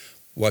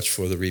 watch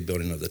for the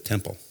rebuilding of the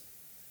temple.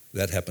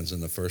 That happens in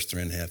the first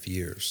 3.5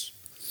 years.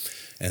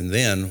 And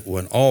then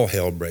when all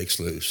hell breaks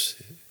loose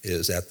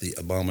is at the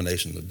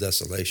abomination of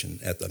desolation,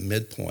 at the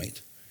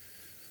midpoint,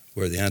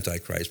 where the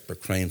Antichrist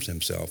proclaims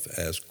himself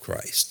as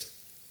Christ.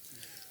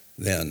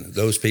 Then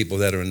those people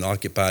that are in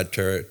occupied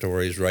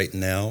territories right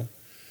now,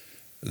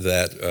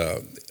 that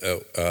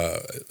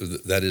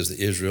is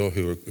the Israel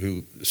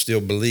who still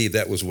believe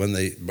that was when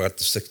they brought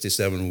the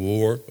 67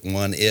 war,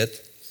 won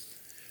it.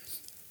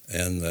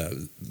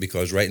 And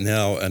because right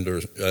now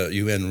under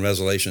UN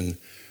Resolution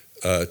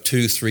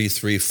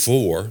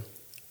 2334,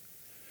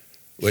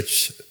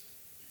 which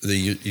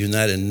the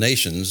United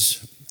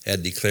Nations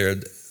had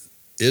declared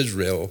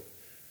Israel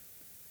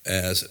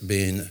as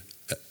being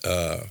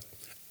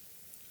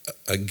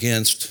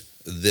against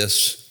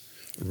this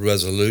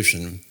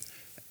resolution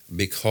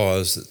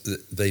because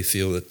they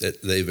feel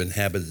that they've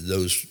inhabited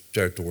those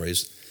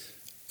territories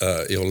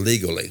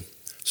illegally.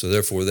 So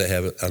therefore they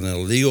have an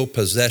illegal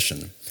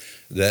possession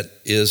that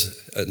is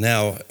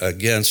now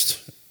against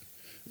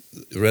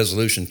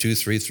Resolution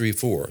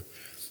 2334.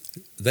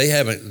 They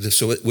haven't,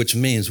 so which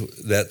means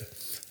that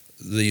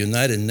the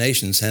United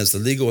Nations has the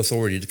legal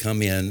authority to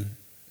come in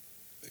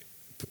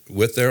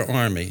with their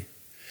army,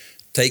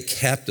 take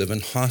captive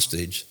and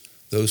hostage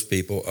those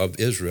people of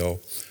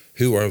Israel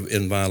who are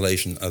in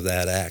violation of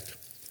that act.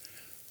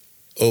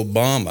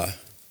 Obama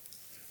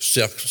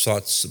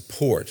sought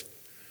support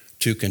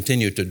to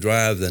continue to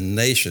drive the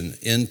nation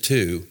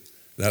into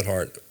that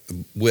heart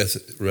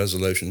with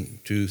Resolution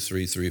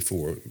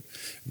 2334,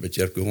 but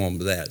you have to go on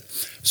with that.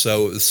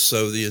 So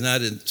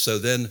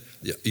then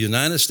the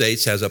United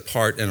States has a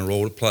part and a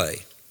role to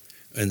play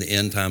in the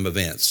end time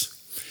events.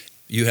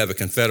 You have a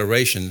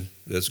confederation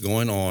that's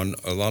going on.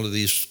 A lot of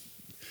these,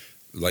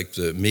 like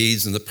the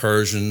Medes and the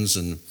Persians,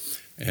 and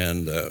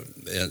at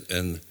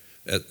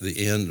the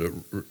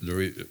end,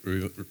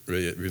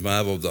 the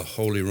revival of the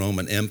Holy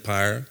Roman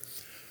Empire,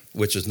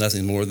 which is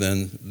nothing more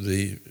than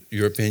the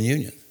European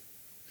Union.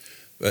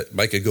 But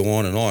I could go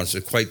on and on. It's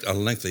quite a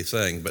lengthy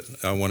thing, but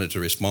I wanted to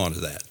respond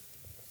to that.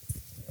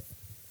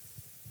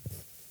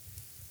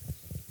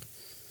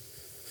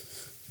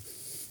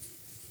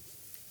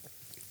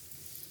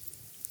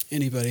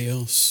 Anybody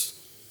else?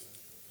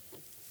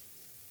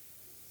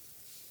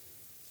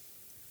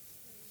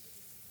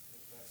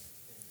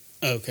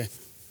 Okay.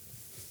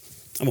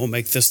 I'm going to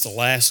make this the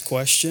last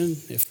question,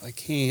 if I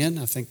can.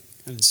 I think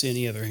I didn't see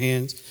any other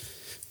hands.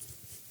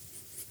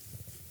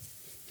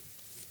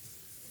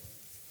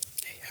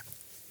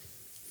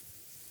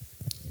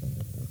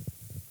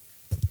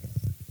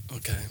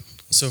 Okay.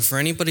 So for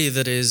anybody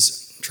that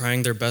is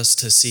trying their best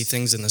to see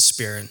things in the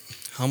Spirit,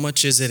 how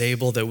much is it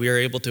able that we are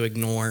able to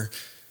ignore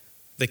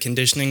the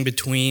conditioning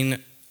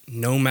between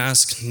no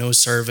mask, no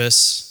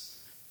service,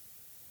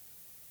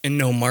 and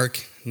no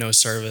mark, no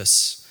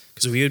service?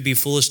 Because we would be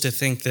foolish to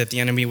think that the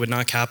enemy would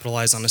not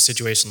capitalize on a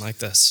situation like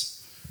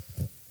this.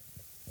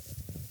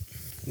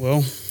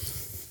 Well,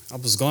 I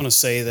was going to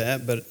say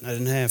that, but I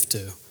didn't have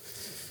to.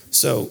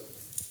 So,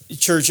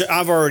 church,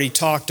 I've already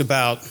talked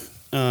about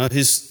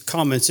his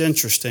comments.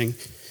 Interesting.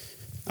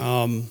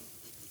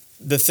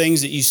 The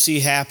things that you see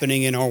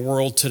happening in our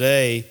world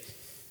today,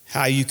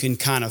 how you can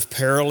kind of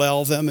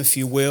parallel them, if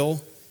you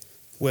will,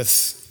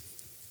 with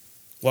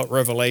what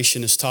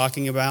Revelation is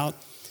talking about.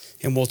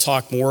 And we'll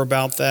talk more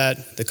about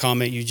that, the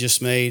comment you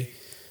just made.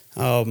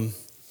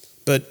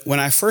 But when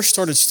I first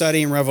started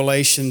studying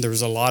Revelation, there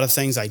was a lot of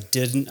things I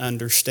didn't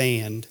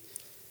understand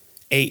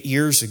 8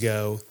 years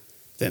ago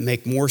that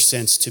make more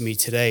sense to me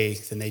today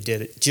than they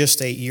did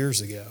just 8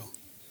 years ago.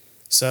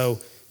 So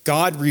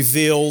God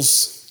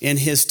reveals in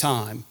His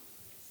time.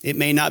 It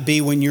may not be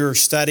when you're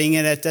studying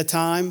it at that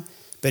time,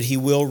 but He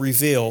will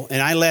reveal.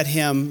 And I let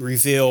Him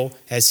reveal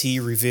as He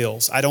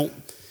reveals. I don't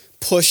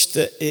push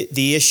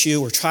the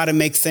issue or try to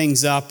make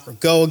things up or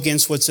go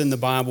against what's in the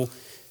Bible.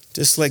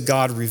 Just let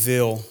God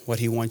reveal what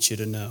He wants you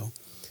to know.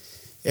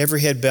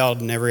 Every head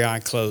bowed and every eye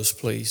closed,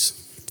 please.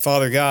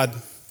 Father God,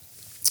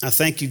 I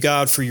thank you,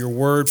 God, for your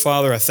word,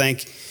 Father. I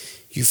thank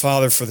you,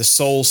 Father, for the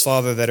souls,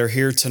 Father, that are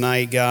here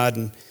tonight, God.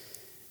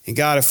 And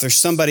God, if there's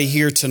somebody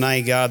here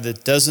tonight, God,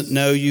 that doesn't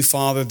know you,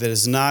 Father, that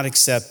has not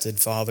accepted,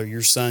 Father,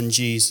 your Son,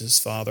 Jesus,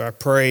 Father, I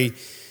pray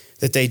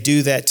that they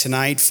do that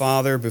tonight,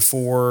 Father,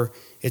 before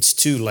it's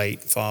too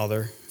late,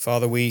 Father.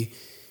 Father, we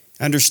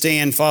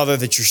understand, Father,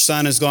 that your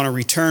Son is going to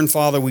return,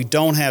 Father. We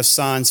don't have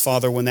signs,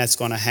 Father, when that's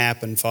going to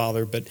happen,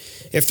 Father. But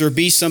if there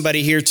be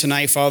somebody here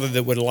tonight, Father,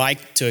 that would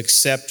like to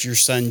accept your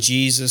Son,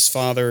 Jesus,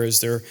 Father, as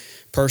their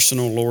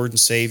personal Lord and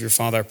Savior,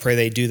 Father, I pray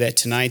they do that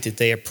tonight, that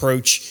they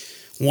approach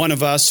one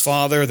of us,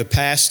 Father, the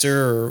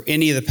pastor, or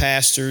any of the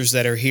pastors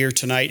that are here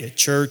tonight at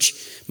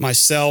church,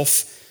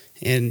 myself,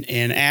 and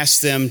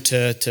ask them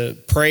to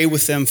pray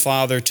with them,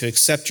 Father, to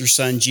accept your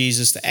Son,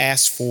 Jesus, to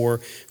ask for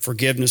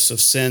forgiveness of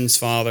sins,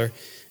 Father.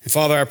 And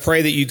Father, I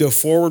pray that you go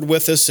forward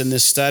with us in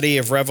this study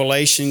of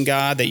Revelation,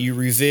 God, that you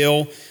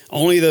reveal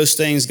only those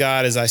things,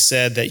 God, as I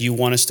said, that you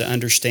want us to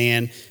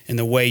understand in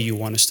the way you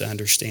want us to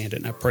understand it.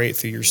 And I pray it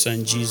through your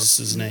Son,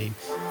 Jesus' name.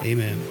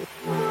 Amen.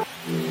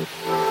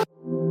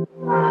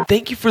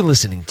 Thank you for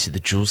listening to the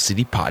Jewel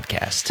City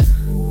Podcast.